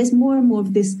there's more and more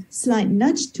of this slight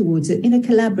nudge towards it in a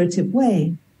collaborative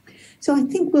way. So I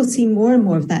think we'll see more and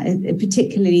more of that,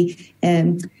 particularly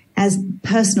as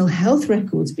personal health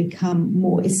records become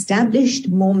more established,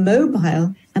 more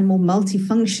mobile, and more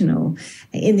multifunctional.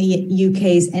 In the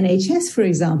UK's NHS, for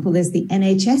example, there's the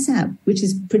NHS app, which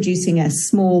is producing a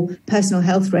small personal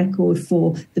health record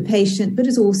for the patient, but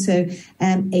is also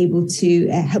able to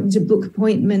help them to book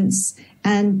appointments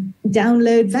and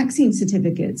download vaccine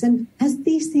certificates. And as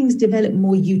these things develop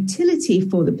more utility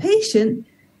for the patient,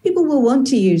 people will want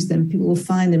to use them. People will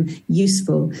find them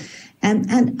useful.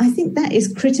 And I think that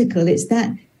is critical. It's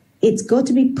got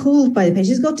to be pulled by the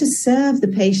patient. It's got to serve the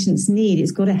patient's need.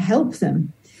 It's got to help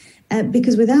them.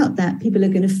 Because without that, people are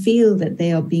going to feel that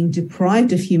they are being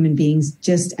deprived of human beings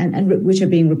which are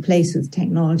being replaced with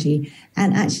technology.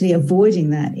 And actually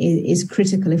avoiding that is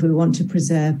critical if we want to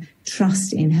preserve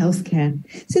trust in healthcare.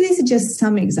 So these are just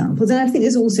some examples. And I think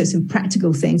there's also some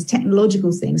practical things,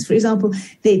 technological things. For example,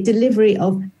 the delivery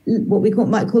of what we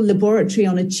might call laboratory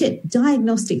on a chip,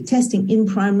 diagnostic testing in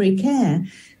primary care,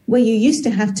 where you used to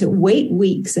have to wait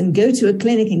weeks and go to a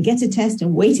clinic and get a test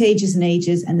and wait ages and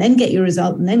ages and then get your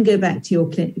result and then go back to your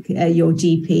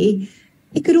GP.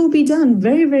 It could all be done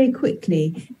very, very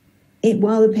quickly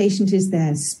while the patient is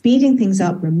there, speeding things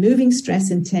up, removing stress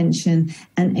and tension,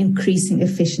 and increasing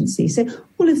efficiency. So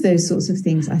all of those sorts of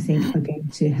things, I think, are going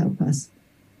to help us.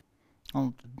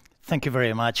 Thank you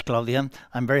very much, Claudia.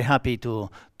 I'm very happy to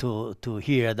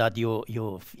hear that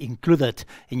you've included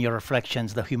in your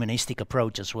reflections the humanistic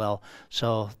approach as well.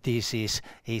 So this is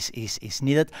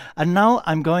needed. And now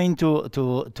I'm going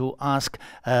to ask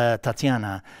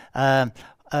Tatjana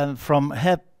from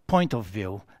her point of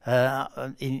view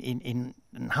in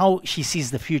how she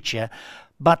sees the future.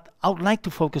 But I would like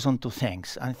to focus on two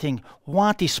things. I think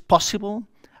what is possible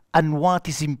and what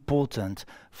is important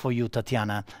for you,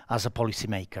 Tatjana, as a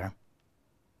policymaker.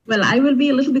 Well, I will be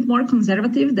a little bit more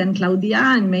conservative than Claudia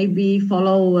and maybe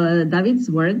follow David's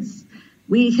words.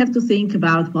 We have to think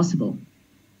about possible.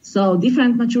 So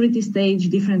different maturity stage,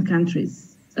 different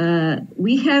countries.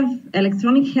 We have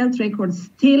electronic health records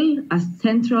still as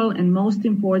central and most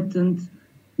important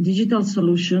digital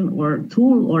solution or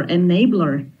tool or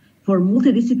enabler for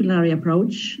multidisciplinary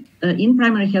approach in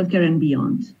primary healthcare and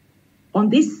beyond. On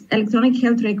this electronic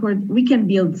health record, we can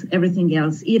build everything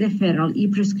else, e-referral,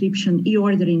 e-prescription,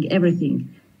 e-ordering, everything.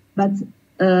 But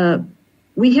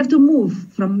we have to move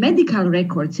from medical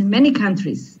records in many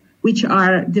countries, which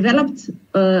are developed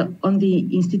on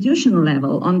the institutional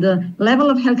level, on the level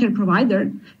of healthcare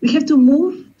provider. We have to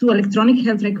move to electronic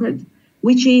health record,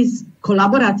 which is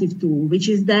collaborative tool, which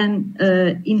is then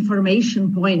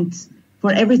information point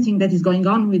for everything that is going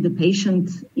on with the patient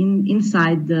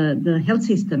inside the health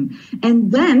system.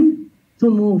 And then to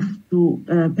move to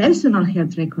personal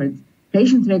health record,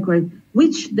 patient record,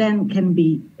 which then can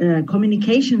be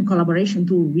communication, collaboration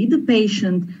tool with the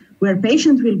patient, where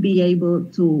patient will be able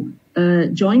to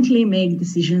jointly make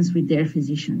decisions with their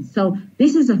physicians. So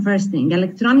this is the first thing,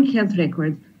 electronic health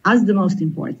record as the most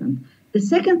important. The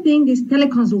second thing is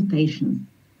teleconsultation.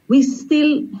 We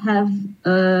still have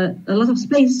a lot of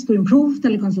space to improve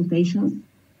teleconsultations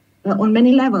on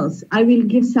many levels. I will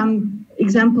give some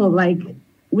example, like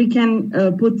we can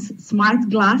put smart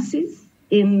glasses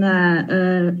in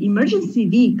emergency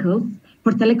vehicles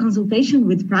for teleconsultation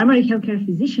with primary healthcare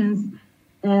physicians,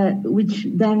 which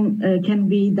then can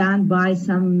be done by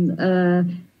some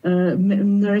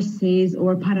nurses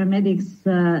or paramedics,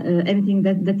 anything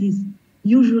that is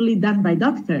usually done by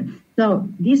doctor. So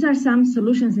these are some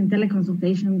solutions in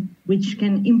teleconsultation which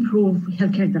can improve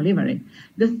healthcare delivery.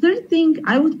 The third thing,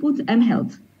 I would put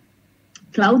m.Health.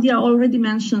 Claudia already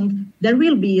mentioned there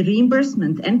will be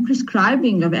reimbursement and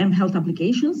prescribing of m.Health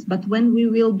applications, but when we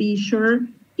will be sure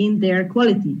in their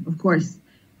quality, of course,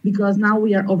 because now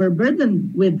we are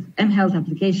overburdened with m.Health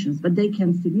applications, but they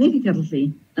can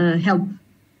significantly help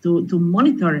to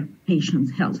monitor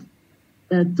patients' health,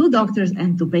 to doctors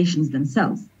and to patients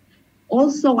themselves.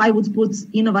 Also, I would put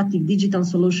innovative digital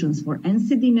solutions for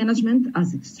NCD management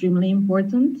as extremely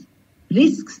important,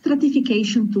 risk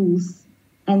stratification tools,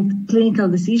 and clinical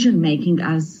decision-making,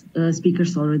 as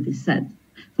speakers already said.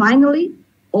 Finally,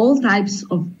 all types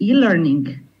of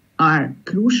e-learning are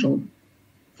crucial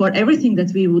for everything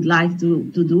that we would like to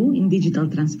do in digital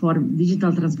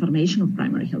transformation of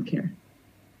primary healthcare.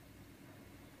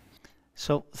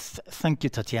 So thank you,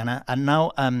 Tatjana. And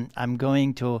now I'm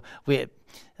going to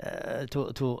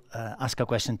ask a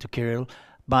question to Kiril.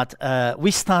 But we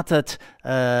started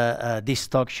this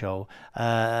talk show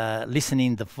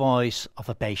listening the voice of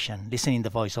a patient, listening the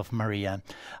voice of Maria.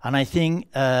 And I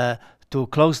think to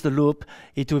close the loop,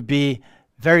 it would be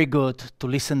very good to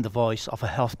listen the voice of a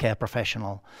healthcare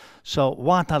professional. So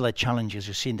what are the challenges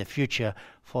you see in the future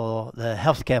for the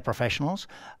healthcare professionals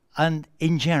and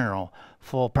in general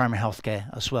for primary healthcare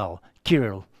as well?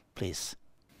 Kiril, please.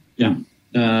 Yeah,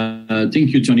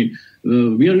 thank you, Toni.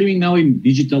 We are living now in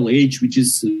digital age, which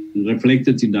is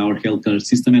reflected in our healthcare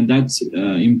system, and that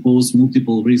imposes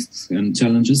multiple risks and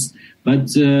challenges. But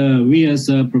we as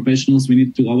professionals, we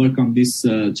need to overcome these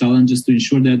challenges to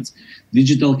ensure that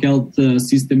digital health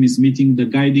system is meeting the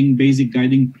basic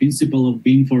guiding principle of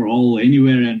being for all,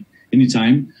 anywhere and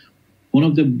anytime. One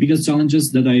of the biggest challenges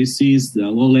that I see is the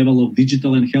low level of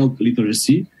digital and health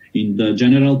literacy in the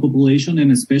general population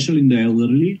and especially in the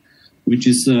elderly, which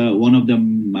is one of the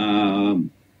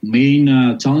main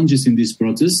challenges in this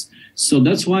process. So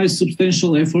that's why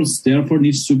substantial efforts therefore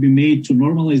needs to be made to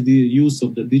normalize the use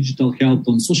of the digital health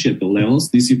on societal levels.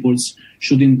 These efforts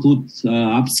should include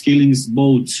upskilling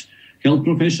both health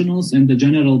professionals and the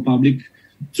general public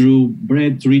through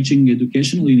breadth-reaching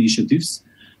educational initiatives.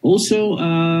 Also,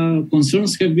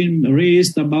 concerns have been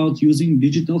raised about using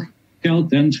digital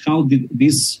health and how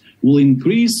this will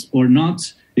increase or not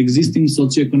existing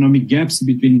socioeconomic gaps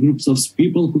between groups of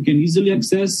people who can easily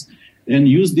access and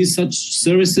use these such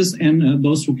services and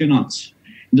those who cannot.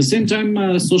 At the same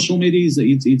time, social media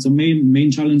it's a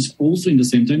main challenge also in the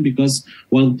same time, because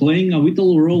while playing a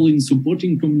vital role in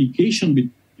supporting communication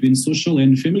between social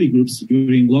and family groups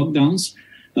during lockdowns,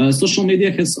 social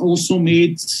media has also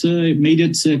made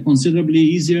it considerably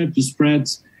easier to spread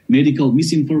medical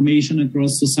misinformation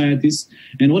across societies.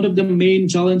 And one of the main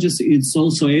challenges is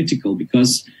also ethical,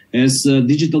 because as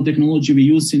digital technology we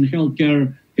use in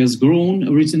healthcare has grown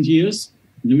in recent years,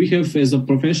 we have, as a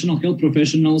health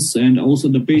professionals and also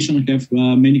the patient, have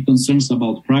many concerns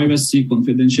about privacy,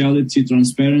 confidentiality,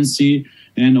 transparency,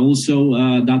 and also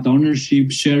data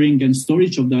ownership, sharing, and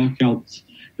storage of the health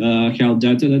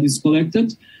data that is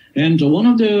collected. And one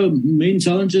of the main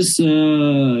challenges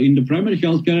in the primary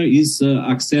healthcare is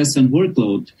access and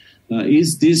workload.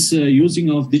 Is this using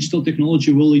of digital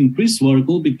technology will increase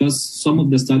workload, because some of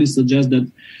the studies suggest that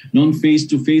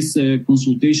non-face-to-face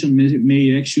consultation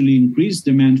may actually increase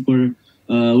demand for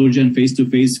urgent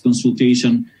face-to-face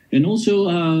consultation. And also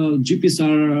GPs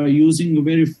are using a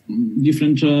very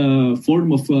different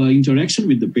form of interaction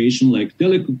with the patient, like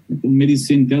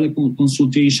telemedicine,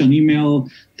 teleconsultation, email,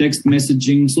 text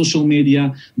messaging, social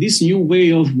media. This new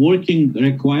way of working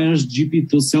requires GP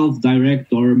to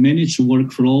self-direct or manage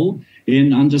workflow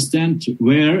and understand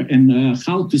where and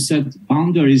how to set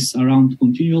boundaries around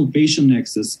continual patient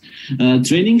access.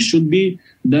 Training should be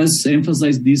thus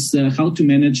emphasize this, how to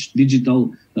manage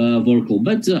digital workload.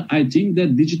 But I think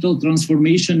that digital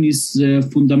transformation is a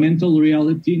fundamental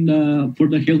reality for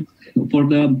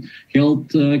the health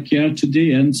care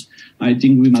today, and I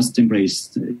think we must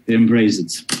embrace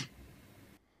it.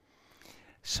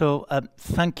 So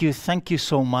thank you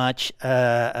so much,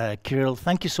 Kiril.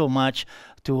 Thank you so much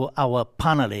to our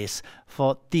panelists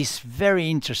for this very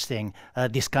interesting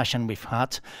discussion we've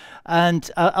had.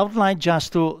 And I would like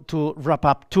just to wrap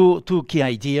up two key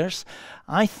ideas.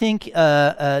 I think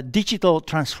digital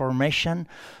transformation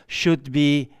should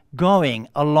be going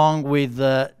along with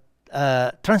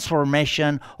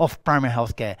transformation of primary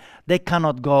healthcare. They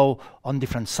cannot go on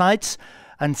different sites.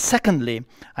 And secondly,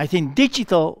 I think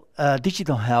digital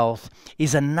health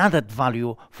is an added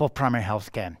value for primary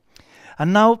healthcare.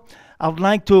 And now I would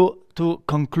like to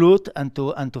conclude and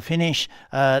to finish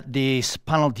this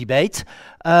panel debate,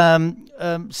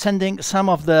 sending some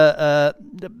of the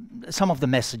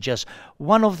messages.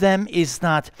 One of them is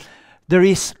that there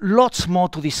is lots more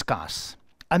to discuss,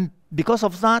 and because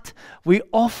of that, we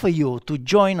offer you to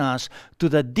join us to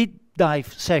the deep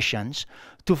dive sessions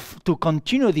to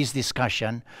continue this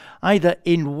discussion, either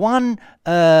in one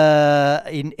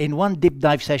deep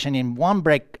dive session in one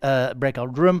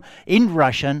breakout room in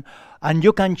Russian, and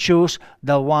you can choose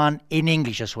the one in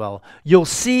English as well. You'll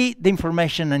see the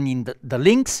information and in the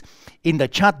links in the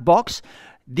chat box.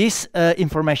 This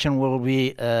information will be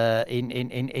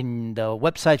in the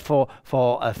website for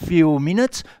a few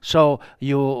minutes, so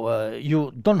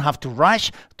you don't have to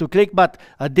rush to click, but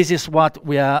this is what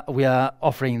we are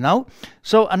offering now.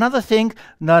 So another thing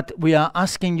that we are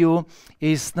asking you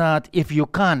is that if you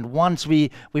can, once we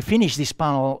finish this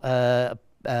panel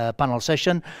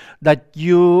session, that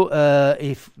you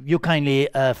if you kindly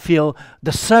fill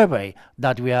the survey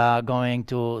that we are going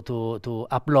to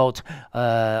upload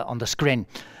on the screen.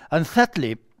 And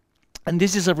thirdly, and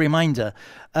this is a reminder,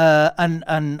 and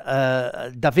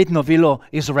David Novillo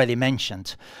is already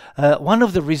mentioned, one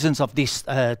of the reasons of this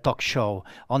talk show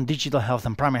on digital health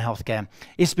and primary healthcare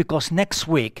is because next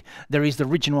week there is the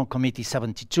Regional Committee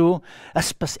 72,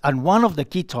 and one of the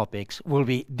key topics will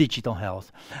be digital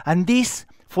health. And this,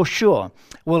 for sure,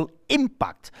 will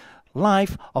impact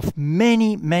life of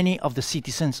many of the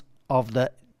citizens of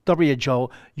the WHO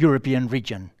European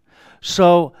region.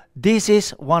 So this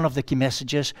is one of the key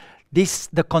messages.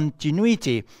 The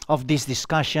continuity of this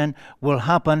discussion will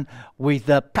happen with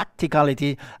the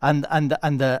practicality and the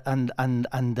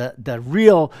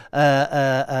real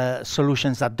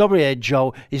solutions that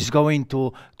WHO is going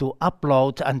to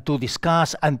upload and to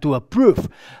discuss and to approve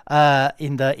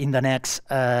in the next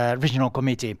regional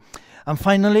committee. And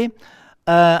finally,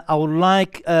 I would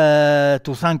like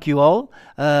to thank you all,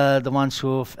 the ones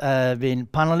who've been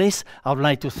panelists. I would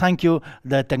like to thank you,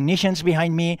 the technicians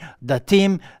behind me, the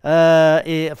team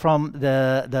from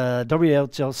the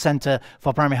WHO Center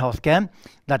for Primary Healthcare,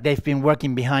 that they've been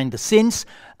working behind the scenes.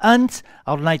 And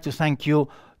I would like to thank you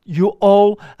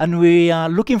all, and we are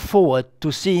looking forward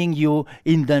to seeing you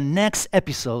in the next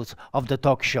episodes of the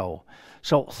talk show.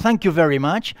 So thank you very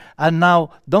much. And now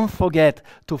don't forget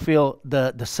to fill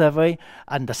the survey.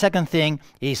 And the second thing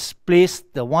is, please,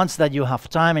 the ones that you have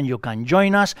time and you can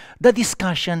join us, the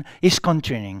discussion is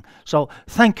continuing. So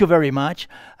thank you very much,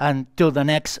 and till the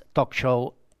next talk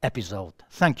show episode.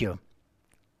 Thank you.